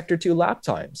faster sector 2 lap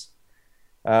times.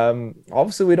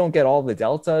 Obviously, we don't get all the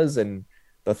deltas and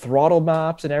the throttle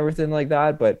maps and everything like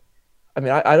that, but I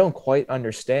mean, I don't quite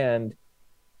understand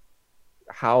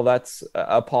how that's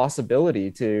a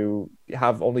possibility, to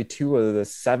have only 2 of the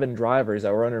 7 drivers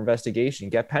that were under investigation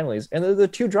get penalties, and they're the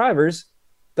 2 drivers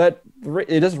that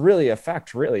it doesn't really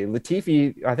affect. Really,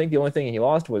 Latifi, I think the only thing he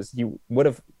lost was he would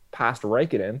have passed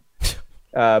Raikkonen,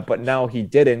 but now he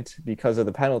didn't because of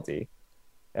the penalty,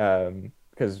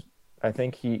 because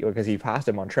he passed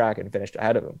him on track and finished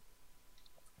ahead of him.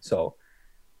 So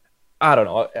I don't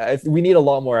know. We need a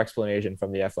lot more explanation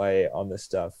from the FIA on this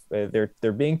stuff.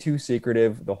 They're being too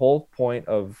secretive. The whole point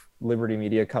of Liberty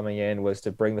Media coming in was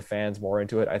to bring the fans more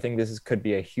into it. I think this could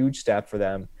be a huge step for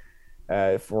them.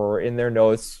 For in their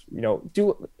notes,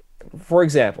 for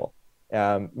example,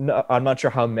 I'm not sure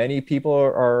how many people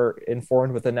are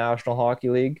informed with the National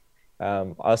Hockey League.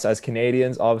 Us as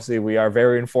Canadians, obviously, we are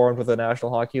very informed with the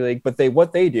National Hockey League. But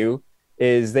what they do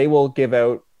is they will give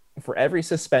out, for every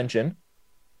suspension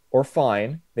or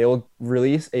fine, they will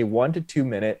release a 1 to 2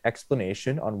 minute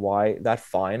explanation on why that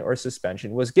fine or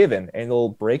suspension was given. And they'll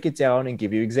break it down and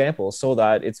give you examples so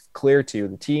that it's clear to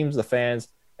the teams, the fans,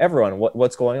 everyone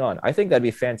what's going on. I think that'd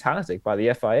be fantastic by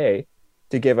the FIA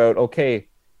to give out, okay,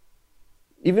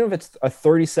 even if it's a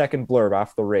 30-second blurb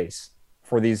after the race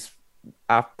for these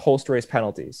post-race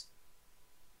penalties,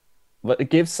 but it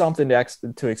gives something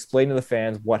to explain to the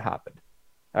fans what happened.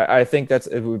 I think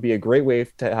it would be a great way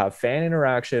to have fan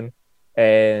interaction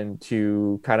and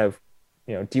to kind of,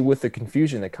 deal with the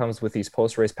confusion that comes with these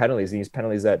post-race penalties, these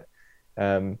penalties that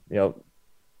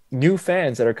new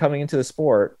fans that are coming into the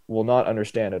sport will not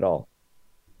understand at all.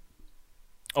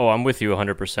 Oh, I'm with you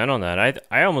 100% on that.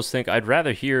 I almost think I'd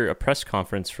rather hear a press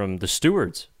conference from the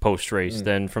stewards post race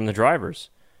than from the drivers.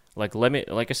 Like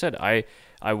I said, I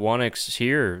want to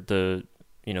hear the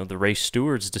race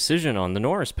steward's decision on the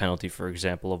Norris penalty, for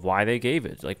example, of why they gave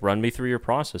it. Like, run me through your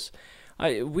process.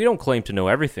 We don't claim to know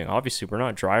everything. Obviously, we're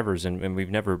not drivers, and we've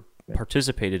never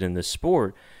participated in this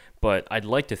sport. But I'd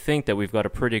like to think that we've got a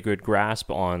pretty good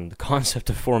grasp on the concept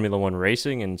of Formula One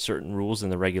racing and certain rules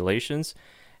and the regulations.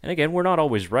 And again, we're not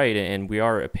always right, and we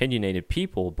are opinionated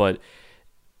people. But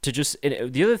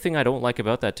the other thing I don't like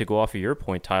about that, to go off of your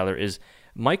point, Tyler, is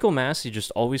Michael Massey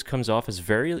just always comes off as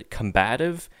very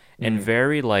combative and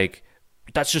very like,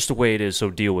 that's just the way it is, so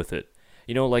deal with it.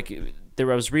 I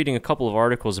was reading a couple of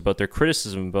articles about their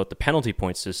criticism about the penalty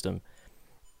point system,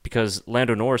 because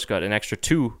Lando Norris got an extra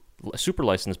 2 super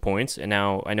license points, and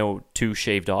now I know 2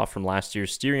 shaved off from last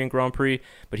year's Styrian Grand Prix,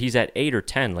 but he's at 8 or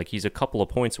 10. Like, he's a couple of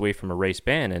points away from a race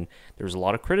ban, and there was a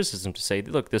lot of criticism to say,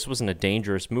 look, this wasn't a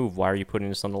dangerous move. Why are you putting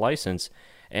this on the license?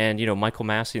 And, Michael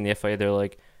Massey and the FIA, they're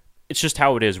like, it's just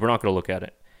how it is. We're not going to look at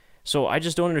it. So I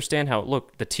just don't understand how,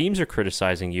 look, the teams are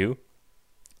criticizing you.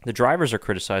 The drivers are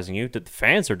criticizing you. The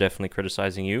fans are definitely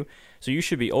criticizing you. So you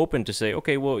should be open to say,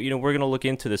 okay, well, we're going to look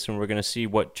into this and we're going to see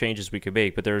what changes we could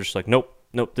make. But they're just like, nope,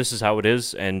 this is how it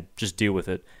is, and just deal with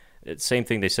it. It's same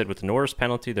thing they said with the Norris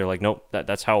penalty. They're like, nope,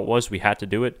 that's how it was. We had to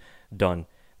do it. Done.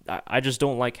 I just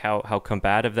don't like how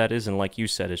combative that is. And like you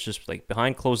said, it's just like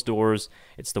behind closed doors.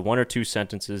 It's the 1 or 2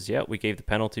 sentences. Yeah, we gave the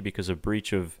penalty because of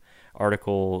breach of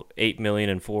Article 8 million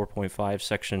and 4.5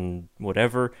 section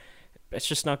whatever. It's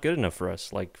just not good enough for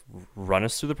us. Like, run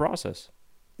us through the process.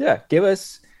 Yeah, give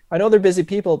us. I know they're busy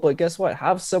people, but guess what?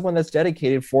 Have someone that's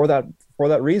dedicated for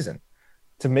that reason,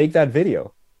 to make that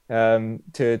video,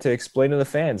 to explain to the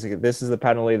fans, this is the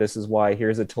penalty, this is why.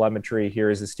 Here's the telemetry,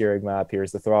 here's the steering map,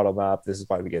 here's the throttle map. This is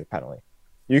why we get the penalty.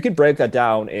 You could break that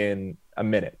down in a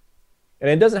minute, and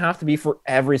it doesn't have to be for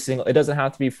every single. It doesn't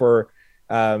have to be for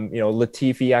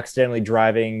Latifi accidentally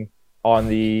driving on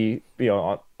the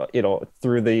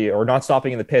through the, or not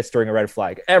stopping in the pits during a red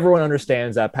flag. Everyone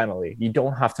understands that penalty. You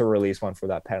don't have to release one for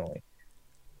that penalty.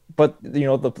 But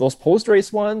those post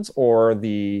race ones, or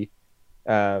the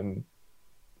even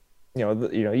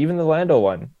the Lando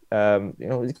one,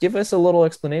 give us a little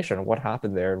explanation of what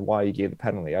happened there and why you gave the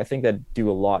penalty. I think that'd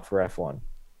do a lot for F1.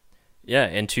 Yeah,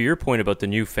 and to your point about the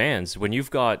new fans, when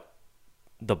you've got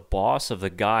the boss of the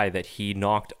guy that he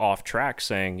knocked off track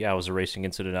saying, yeah, it was a racing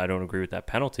incident, I don't agree with that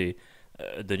penalty,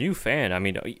 the new fan, I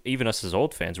mean, even us as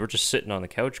old fans, we're just sitting on the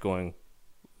couch going,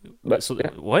 what?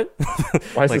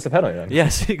 Why is this a penalty then?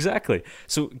 Yes, exactly.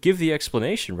 So give the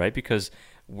explanation, right? Because,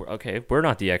 we're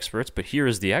not the experts, but here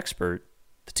is the expert,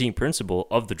 the team principal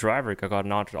of the driver got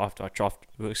knocked off a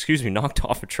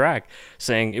track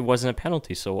saying it wasn't a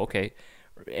penalty. So, okay.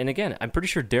 And again, I'm pretty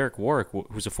sure Derek Warwick,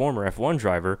 who's a former F1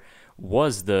 driver,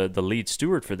 was the lead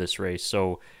steward for this race.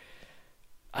 So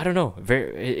I don't know.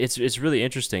 It's really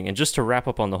interesting. And just to wrap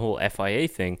up on the whole FIA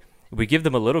thing, we give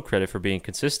them a little credit for being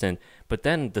consistent, but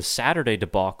then the Saturday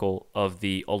debacle of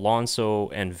the Alonso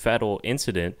and Vettel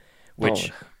incident,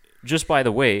 which, just by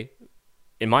the way,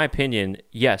 in my opinion,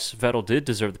 yes, Vettel did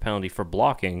deserve the penalty for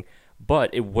blocking, but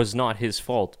it was not his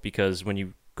fault, because when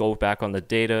you go back on the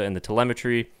data and the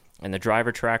telemetry and the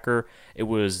driver tracker, it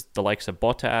was the likes of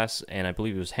Bottas, and I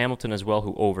believe it was Hamilton as well,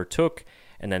 who overtook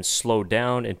and then slowed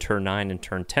down in turn 9 and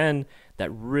turn 10. That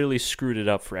really screwed it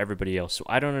up for everybody else. So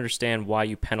I don't understand why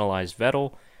you penalized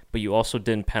Vettel, but you also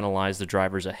didn't penalize the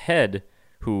drivers ahead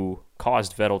who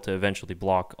caused Vettel to eventually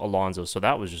block Alonso. So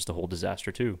that was just a whole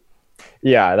disaster too.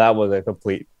 Yeah, that was a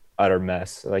complete utter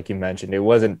mess. Like you mentioned, it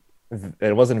wasn't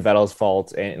Vettel's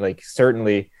fault, and like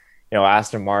certainly,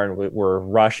 Aston Martin were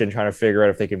rushing trying to figure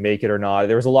out if they could make it or not.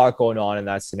 There was a lot going on in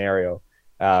that scenario,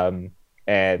 and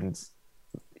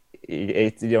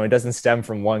it doesn't stem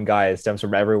from one guy. It stems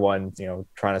from everyone,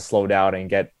 trying to slow down and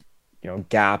get,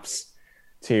 gaps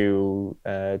to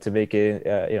make it,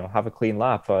 have a clean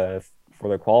lap for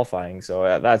their qualifying. So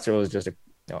it was just a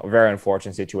very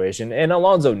unfortunate situation. And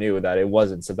Alonso knew that it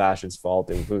wasn't Sebastian's fault.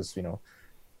 It was,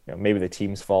 maybe the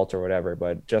team's fault or whatever,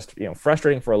 but just,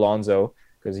 frustrating for Alonso,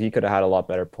 because he could have had a lot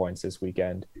better points this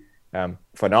weekend.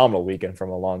 Phenomenal weekend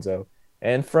from Alonso.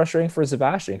 And frustrating for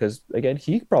Sebastian, because again,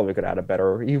 he probably could have had a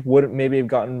better. He wouldn't maybe have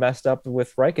gotten messed up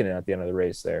with Raikkonen at the end of the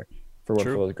race there for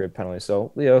the grid penalty.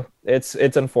 So it's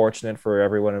unfortunate for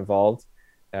everyone involved.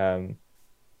 But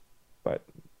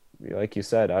like you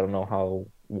said, I don't know how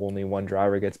only one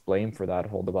driver gets blamed for that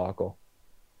whole debacle.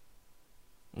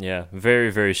 Yeah,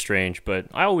 very, very strange, but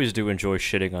I always do enjoy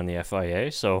shitting on the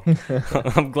FIA, so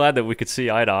I'm glad that we could see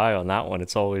eye to eye on that one.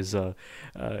 It's always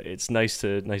it's nice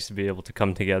to be able to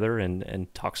come together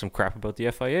and talk some crap about the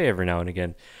FIA every now and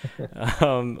again.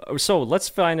 So let's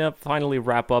finally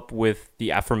wrap up with the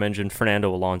aforementioned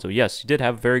Fernando Alonso. Yes, he did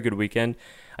have a very good weekend.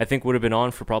 I think would have been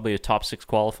on for probably a top six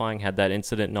qualifying had that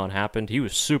incident not happened. He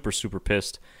was super, super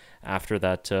pissed after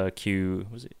that it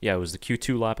was the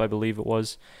Q2 lap, I believe it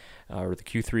was, or the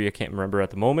Q3, I can't remember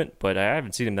at the moment, but I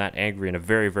haven't seen him that angry in a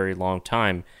very, very long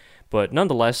time. But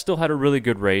nonetheless, still had a really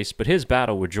good race. But his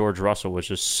battle with George Russell was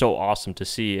just so awesome to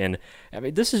see. And I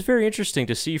mean, this is very interesting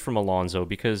to see from Alonso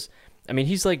because, I mean,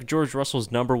 he's like George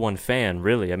Russell's number one fan,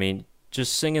 really. I mean,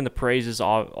 just singing the praises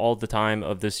all the time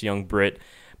of this young Brit.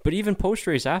 But even post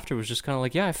race after was just kind of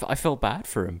like, yeah, I felt bad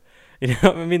for him. You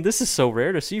know, I mean, this is so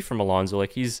rare to see from Alonso.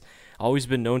 Like he's always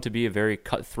been known to be a very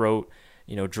cutthroat,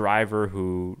 driver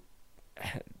who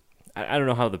I don't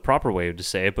know how the proper way to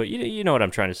say it, but you know what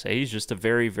I'm trying to say. He's just a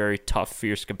very, very tough,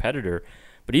 fierce competitor.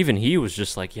 But even he was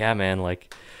just like, yeah, man,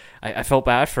 like I felt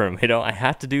bad for him. I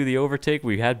had to do the overtake.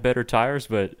 We had better tires,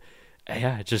 but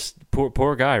yeah, just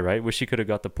poor guy, right? Wish he could have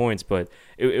got the points, but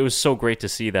it was so great to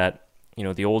see that,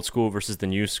 the old school versus the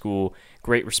new school.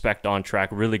 Great respect on track,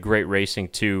 really great racing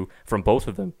too from both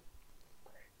of them.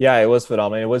 Yeah, it was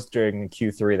phenomenal. It was during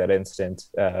Q3 that incident.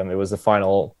 It was the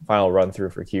final run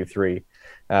through for Q3.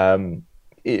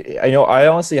 I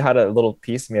honestly had a little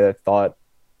piece of me that thought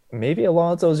maybe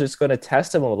Alonso's just going to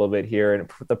test him a little bit here and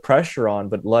put the pressure on,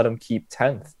 but let him keep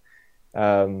 10th.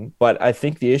 But I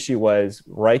think the issue was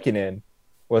Raikkonen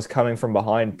was coming from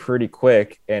behind pretty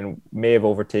quick and may have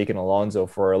overtaken Alonso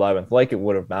for 11th, like it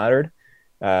would have mattered.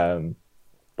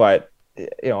 But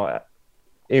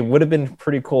it would have been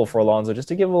pretty cool for Alonso just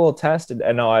to give a little test.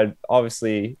 And no,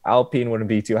 obviously Alpine wouldn't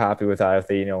be too happy with that if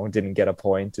they, didn't get a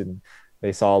point and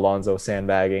they saw Alonso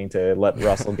sandbagging to let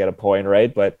Russell get a point,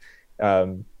 right? But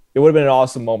it would have been an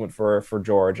awesome moment for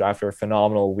George after a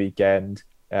phenomenal weekend.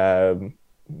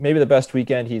 Maybe the best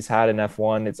weekend he's had in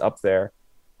F1. It's up there.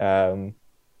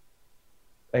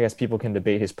 I guess people can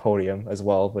debate his podium as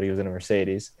well, but he was in a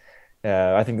Mercedes.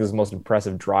 I think this is the most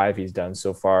impressive drive he's done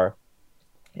so far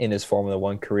in his Formula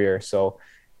One career. So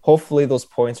hopefully those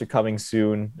points are coming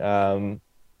soon. I'm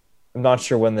not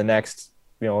sure when the next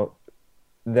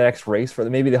race for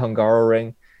maybe the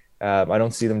Hungaroring. I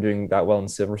don't see them doing that well in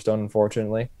Silverstone,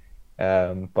 unfortunately.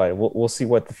 But we'll see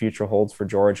what the future holds for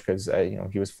George because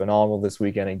he was phenomenal this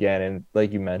weekend again. And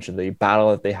like you mentioned, the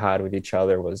battle that they had with each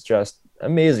other was just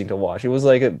amazing to watch. It was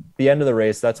like at the end of the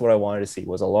race, that's what I wanted to see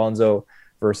was Alonso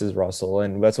versus Russell,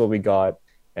 and that's what we got.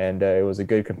 And it was a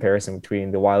good comparison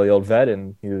between the wily old vet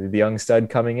and the young stud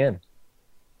coming in.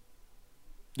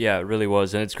 Yeah, it really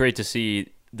was. And it's great to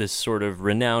see this sort of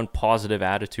renowned positive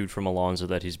attitude from Alonso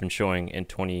that he's been showing in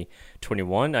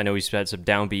 2021. I know he's had some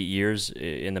downbeat years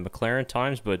in the McLaren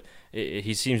times, but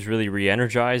he seems really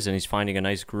re-energized and he's finding a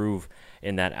nice groove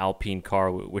in that Alpine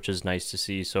car, which is nice to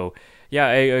see. So, yeah,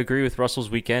 I agree with Russell's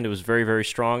weekend. It was very, very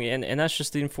strong, and that's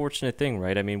just the unfortunate thing,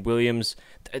 right? I mean, Williams,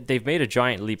 they've made a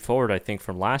giant leap forward, I think,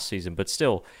 from last season, but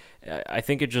still, I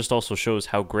think it just also shows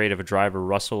how great of a driver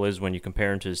Russell is when you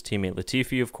compare him to his teammate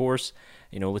Latifi, of course.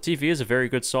 Latifi is a very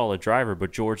good, solid driver,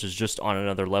 but George is just on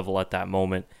another level at that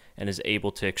moment and is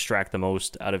able to extract the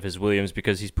most out of his Williams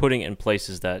because he's putting it in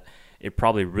places that it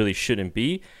probably really shouldn't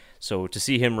be. So to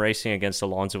see him racing against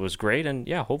Alonso was great. And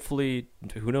yeah, hopefully,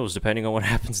 who knows, depending on what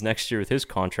happens next year with his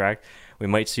contract, we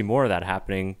might see more of that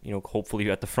happening, hopefully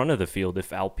at the front of the field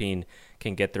if Alpine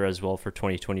can get there as well for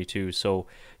 2022. So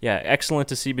yeah, excellent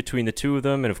to see between the two of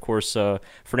them. And of course,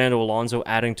 Fernando Alonso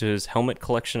adding to his helmet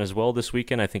collection as well this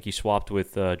weekend. I think he swapped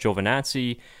with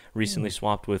Giovinazzi, recently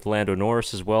swapped with Lando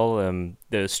Norris as well.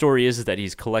 The story is that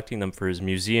he's collecting them for his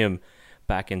museum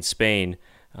back in Spain.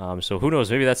 So who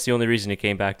knows? Maybe that's the only reason he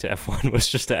came back to F1 was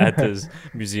just to add to his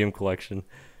museum collection.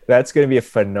 That's going to be a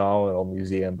phenomenal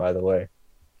museum, by the way.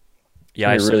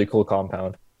 Yeah, it's a really cool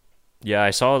compound. Yeah,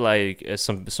 I saw like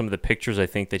some of the pictures. I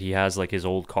think that he has like his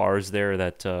old cars there.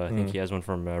 That I think he has one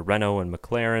from Renault and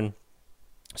McLaren.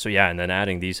 So yeah, and then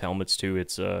adding these helmets too,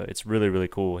 it's really, really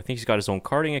cool. I think he's got his own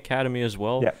karting academy as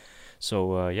well. Yeah.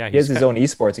 So yeah, he has his own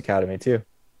esports academy too.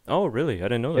 Oh, really? I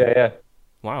didn't know that. Yeah.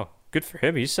 Wow, good for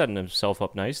him. He's setting himself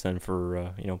up nice then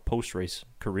for post race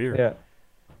career. Yeah.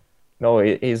 No,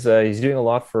 he's doing a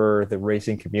lot for the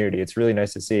racing community. It's really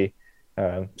nice to see.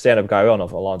 Stand-up guy. I don't know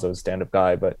if Alonso's a stand-up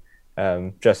guy, but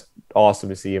just awesome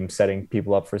to see him setting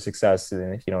people up for success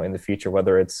in the future,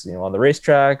 whether it's on the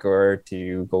racetrack or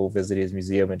to go visit his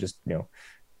museum and just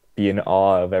be in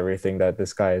awe of everything that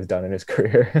this guy has done in his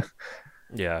career.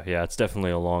 Yeah, it's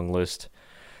definitely a long list.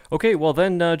 Okay, well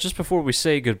then, just before we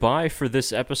say goodbye for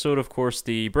this episode, of course,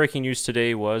 the breaking news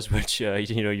today was, which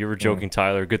you were joking,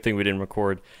 Tyler. Good thing we didn't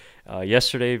record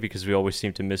yesterday because we always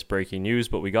seem to miss breaking news,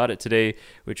 but we got it today,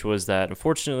 which was that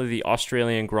unfortunately the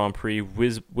Australian Grand Prix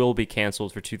will be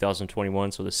canceled for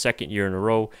 2021. So the second year in a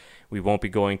row, we won't be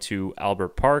going to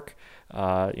Albert Park.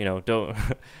 Don't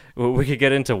we could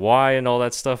get into why and all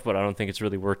that stuff, but I don't think it's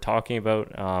really worth talking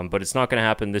about. But it's not going to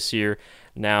happen this year.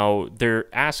 Now they're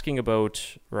asking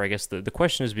about, or I guess the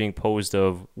question is being posed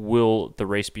of, will the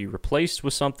race be replaced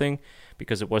with something,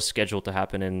 because it was scheduled to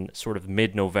happen in sort of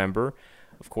mid-November.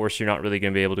 Of course, you're not really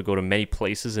going to be able to go to many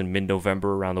places in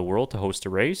mid-November around the world to host a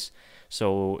race.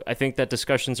 So I think that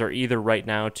discussions are either right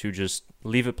now to just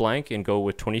leave it blank and go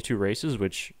with 22 races,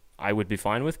 which I would be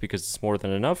fine with because it's more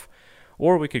than enough.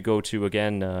 Or we could go to,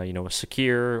 again, a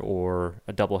Sakir or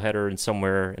a doubleheader in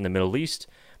somewhere in the Middle East.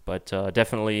 But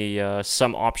definitely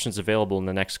some options available in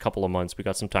the next couple of months. We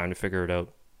got some time to figure it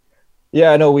out.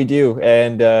 Yeah, no, we do.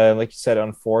 And like you said,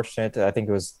 unfortunate. I think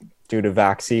it was due to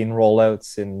vaccine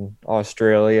rollouts in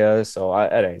Australia. So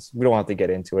anyways, we don't have to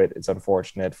get into it. It's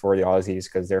unfortunate for the Aussies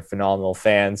because they're phenomenal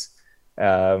fans.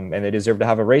 And they deserve to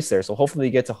have a race there. So hopefully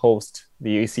you get to host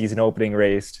the season opening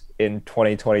race in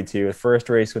 2022, the first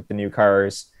race with the new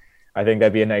cars. I think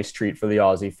that'd be a nice treat for the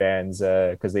Aussie fans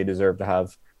because they deserve to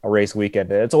have a race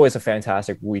weekend. It's always a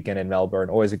fantastic weekend in Melbourne,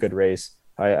 always a good race.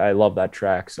 I love that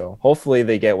track. So hopefully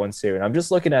they get one soon. I'm just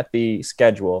looking at the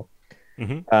schedule.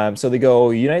 Mm-hmm. So they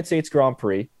go United States Grand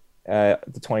Prix the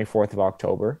 24th of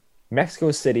October,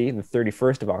 Mexico City the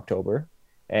 31st of October,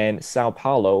 and Sao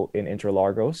Paulo in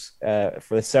Interlagos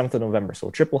for the 7th of November. So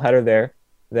triple header there,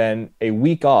 then a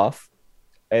week off,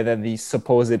 and then the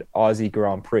supposed Aussie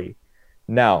Grand Prix.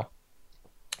 Now,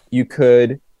 you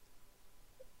could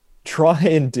try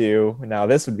and do, now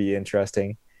this would be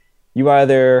interesting, you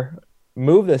either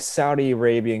move the Saudi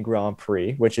Arabian Grand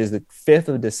Prix, which is the 5th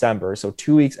of December, so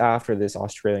 2 weeks after this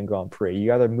Australian Grand Prix,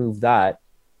 you either move that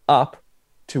up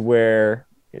to where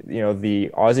the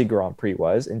Aussie Grand Prix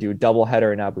was and do a double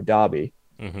header in Abu Dhabi,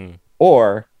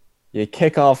 or you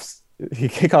kick off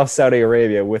Saudi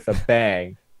Arabia with a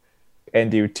bang and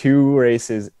do 2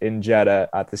 races in Jeddah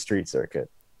at the street circuit.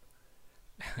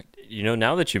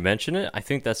 Now that you mention it, I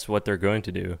think that's what they're going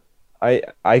to do.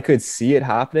 I could see it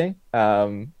happening.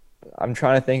 I'm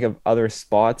trying to think of other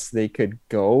spots they could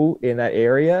go in that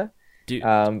area.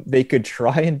 They could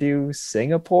try and do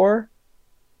Singapore.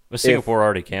 But Singapore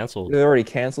already canceled. They're already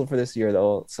canceled for this year,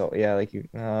 though. So yeah, they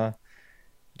could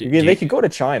go to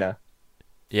China.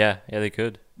 Yeah, they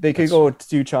could. They could go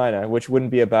to China, which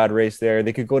wouldn't be a bad race there.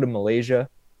 They could go to Malaysia.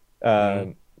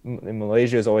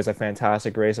 Malaysia is always a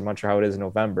fantastic race. I'm not sure how it is in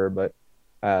November, but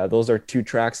those are 2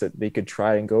 tracks that they could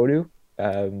try and go to.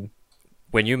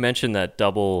 When you mentioned that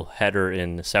double header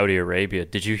in Saudi Arabia,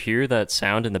 did you hear that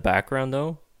sound in the background,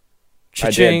 though?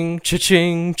 Cha-ching,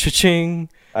 cha-ching, cha-ching.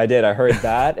 I did. I heard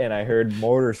that, and I heard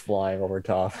motors flying over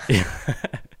top.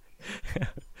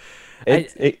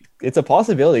 It's a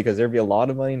possibility because there'd be a lot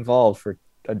of money involved for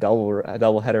a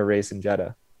double header race in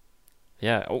Jeddah.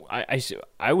 Yeah,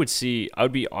 I would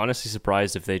be honestly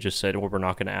surprised if they just said, well, we're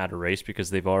not going to add a race, because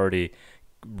they've already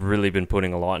really been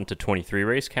putting a lot into 23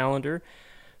 race calendar.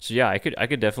 So yeah, I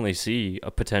could definitely see a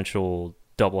potential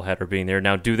doubleheader being there.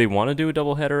 Now, do they want to do a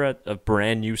doubleheader at a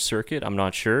brand new circuit? I'm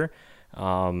not sure.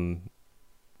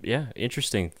 Yeah,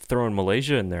 interesting. Throwing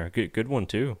Malaysia in there, good one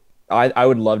too. I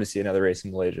would love to see another race in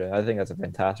Malaysia. I think that's a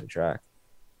fantastic track.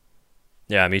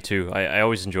 Yeah, me too. I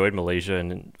always enjoyed Malaysia,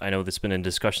 and I know that's been in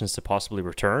discussions to possibly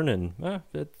return, and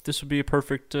this would be a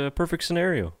perfect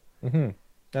scenario. I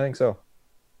think so.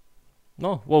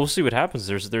 No, well, we'll see what happens.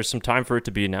 There's some time for it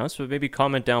to be announced, but maybe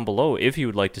comment down below if you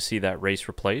would like to see that race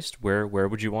replaced. Where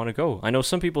would you want to go? I know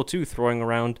some people too throwing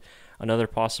around another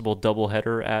possible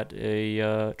doubleheader at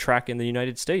a track in the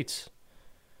United States.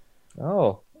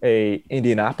 Oh,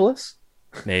 Indianapolis?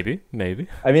 Maybe.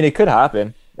 I mean, it could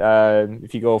happen.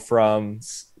 If you go from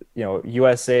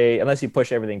USA, unless you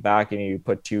push everything back and you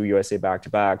put 2 USA back to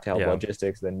back to help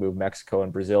logistics, then move Mexico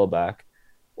and Brazil back,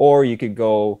 or you could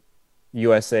go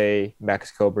USA,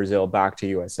 Mexico, Brazil back to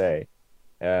USA,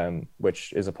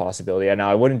 which is a possibility. And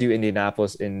now I wouldn't do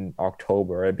Indianapolis in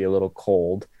October; it'd be a little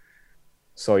cold,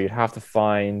 so you'd have to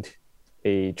find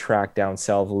a track down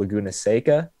south of Laguna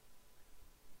Seca.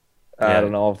 I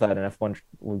don't know if that an F1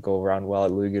 would go around well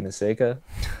at Laguna Seca.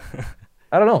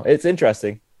 I don't know. It's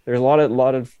interesting. There's a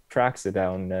lot of tracks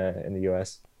down in the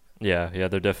US. Yeah,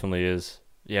 there definitely is.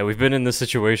 Yeah, we've been in this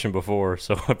situation before,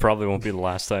 so it probably won't be the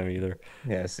last time either.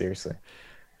 Yeah, seriously.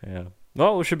 Yeah.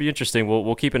 Well, it should be interesting.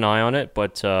 We'll keep an eye on it,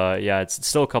 but yeah, it's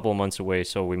still a couple of months away,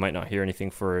 so we might not hear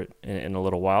anything for it in a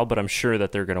little while. But I'm sure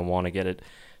that they're going to want to get it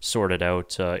sorted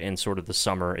out in sort of the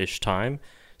summer-ish time,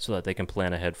 so that they can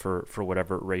plan ahead for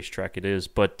whatever racetrack it is.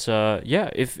 But yeah,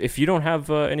 if you don't have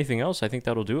anything else, I think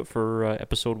that'll do it for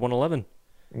episode 111.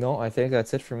 No, I think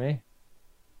that's it for me.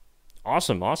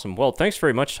 Awesome. Well, thanks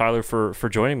very much, Tyler, for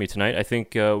joining me tonight. I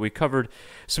think we covered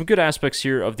some good aspects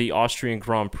here of the Austrian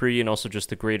Grand Prix and also just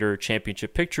the greater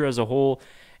championship picture as a whole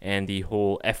and the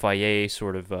whole FIA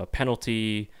sort of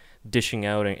penalty dishing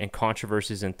out and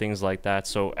controversies and things like that.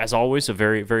 So, as always, a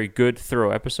very, very good, thorough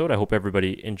episode. I hope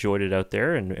everybody enjoyed it out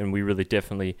there, and we really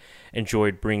definitely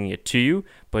enjoyed bringing it to you.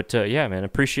 But yeah, man,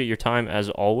 appreciate your time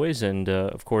as always, and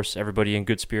of course, everybody in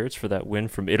good spirits for that win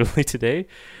from Italy today.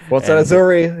 What's that,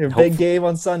 Azzurri? Your big game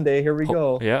on Sunday. Here we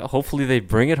go. Yeah, hopefully they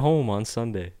bring it home on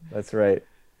Sunday. That's right.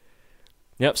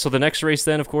 Yep, so the next race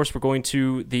then, of course, we're going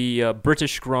to the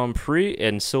British Grand Prix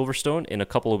in Silverstone in a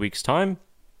couple of weeks' time.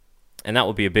 And that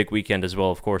will be a big weekend as well,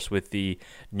 of course, with the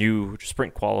new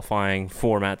sprint qualifying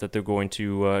format that they're going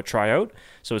to try out.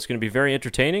 So it's going to be very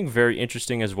entertaining, very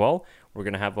interesting as well. We're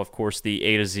going to have, of course, the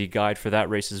A to Z guide for that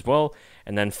race as well.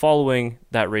 And then following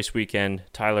that race weekend,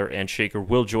 Tyler and Shaker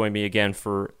will join me again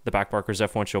for the Backmarkers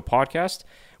F1 Show podcast,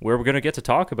 where we're going to get to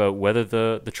talk about whether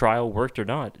the trial worked or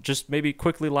not. Just maybe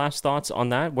quickly last thoughts on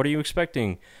that. What are you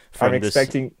expecting from this?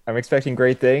 I'm expecting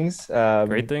great things.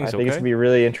 Great things, I think it's going to be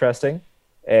really interesting.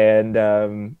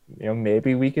 And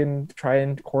maybe we can try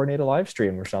and coordinate a live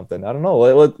stream or something. I don't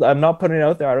know. I'm not putting it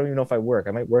out there. I don't even know if I work.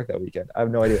 I might work that weekend. I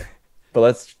have no idea.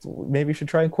 But maybe we should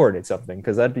try and coordinate something,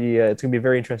 because it's gonna be a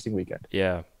very interesting weekend.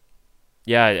 Yeah,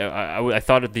 I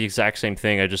thought of the exact same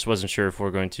thing. I just wasn't sure if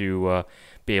we're going to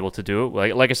be able to do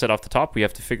it. Like I said off the top, we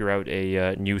have to figure out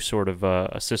a new sort of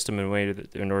a system and way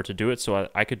in order to do it. So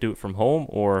I could do it from home,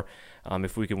 or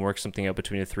if we can work something out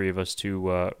between the three of us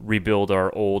to rebuild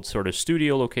our old sort of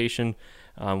studio location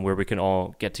where we can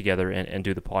all get together and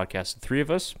do the podcast, the three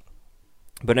of us.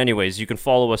 But anyways, you can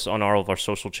follow us on all of our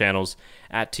social channels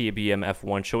at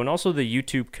TBMF1 Show, and also the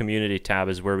YouTube community tab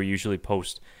is where we usually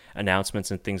post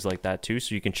announcements and things like that too.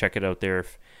 So you can check it out there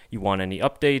if you want any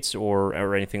updates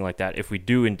or anything like that, if we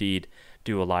do indeed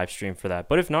do a live stream for that.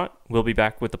 But if not, we'll be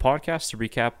back with the podcast to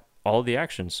recap all of the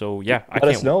action. So yeah,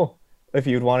 let us know if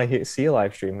you'd want to see a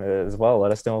live stream as well.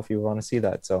 Let us know if you want to see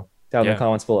that. So down in the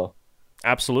comments below.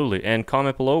 Absolutely. And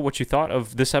comment below what you thought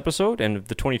of this episode and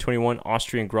the 2021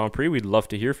 Austrian Grand Prix. We'd love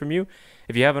to hear from you.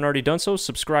 If you haven't already done so,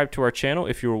 subscribe to our channel.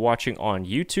 If you were watching on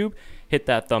YouTube, hit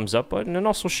that thumbs up button, and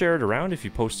also share it around. If you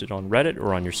post it on Reddit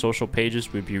or on your social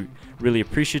pages, we'd be really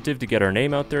appreciative to get our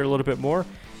name out there a little bit more.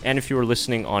 And if you are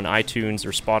listening on iTunes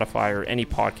or Spotify or any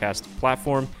podcast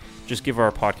platform, just give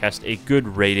our podcast a good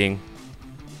rating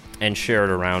and share it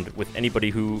around with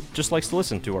anybody who just likes to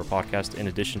listen to our podcast, in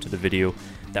addition to the video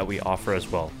that we offer as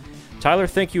well. Tyler,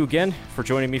 thank you again for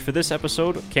joining me for this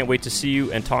episode. Can't wait to see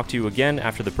you and talk to you again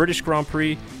after the British Grand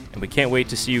Prix, and we can't wait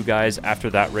to see you guys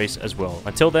after that race as well.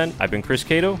 Until then, I've been Chris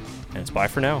Cato, and it's bye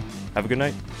for now. Have a good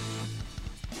night.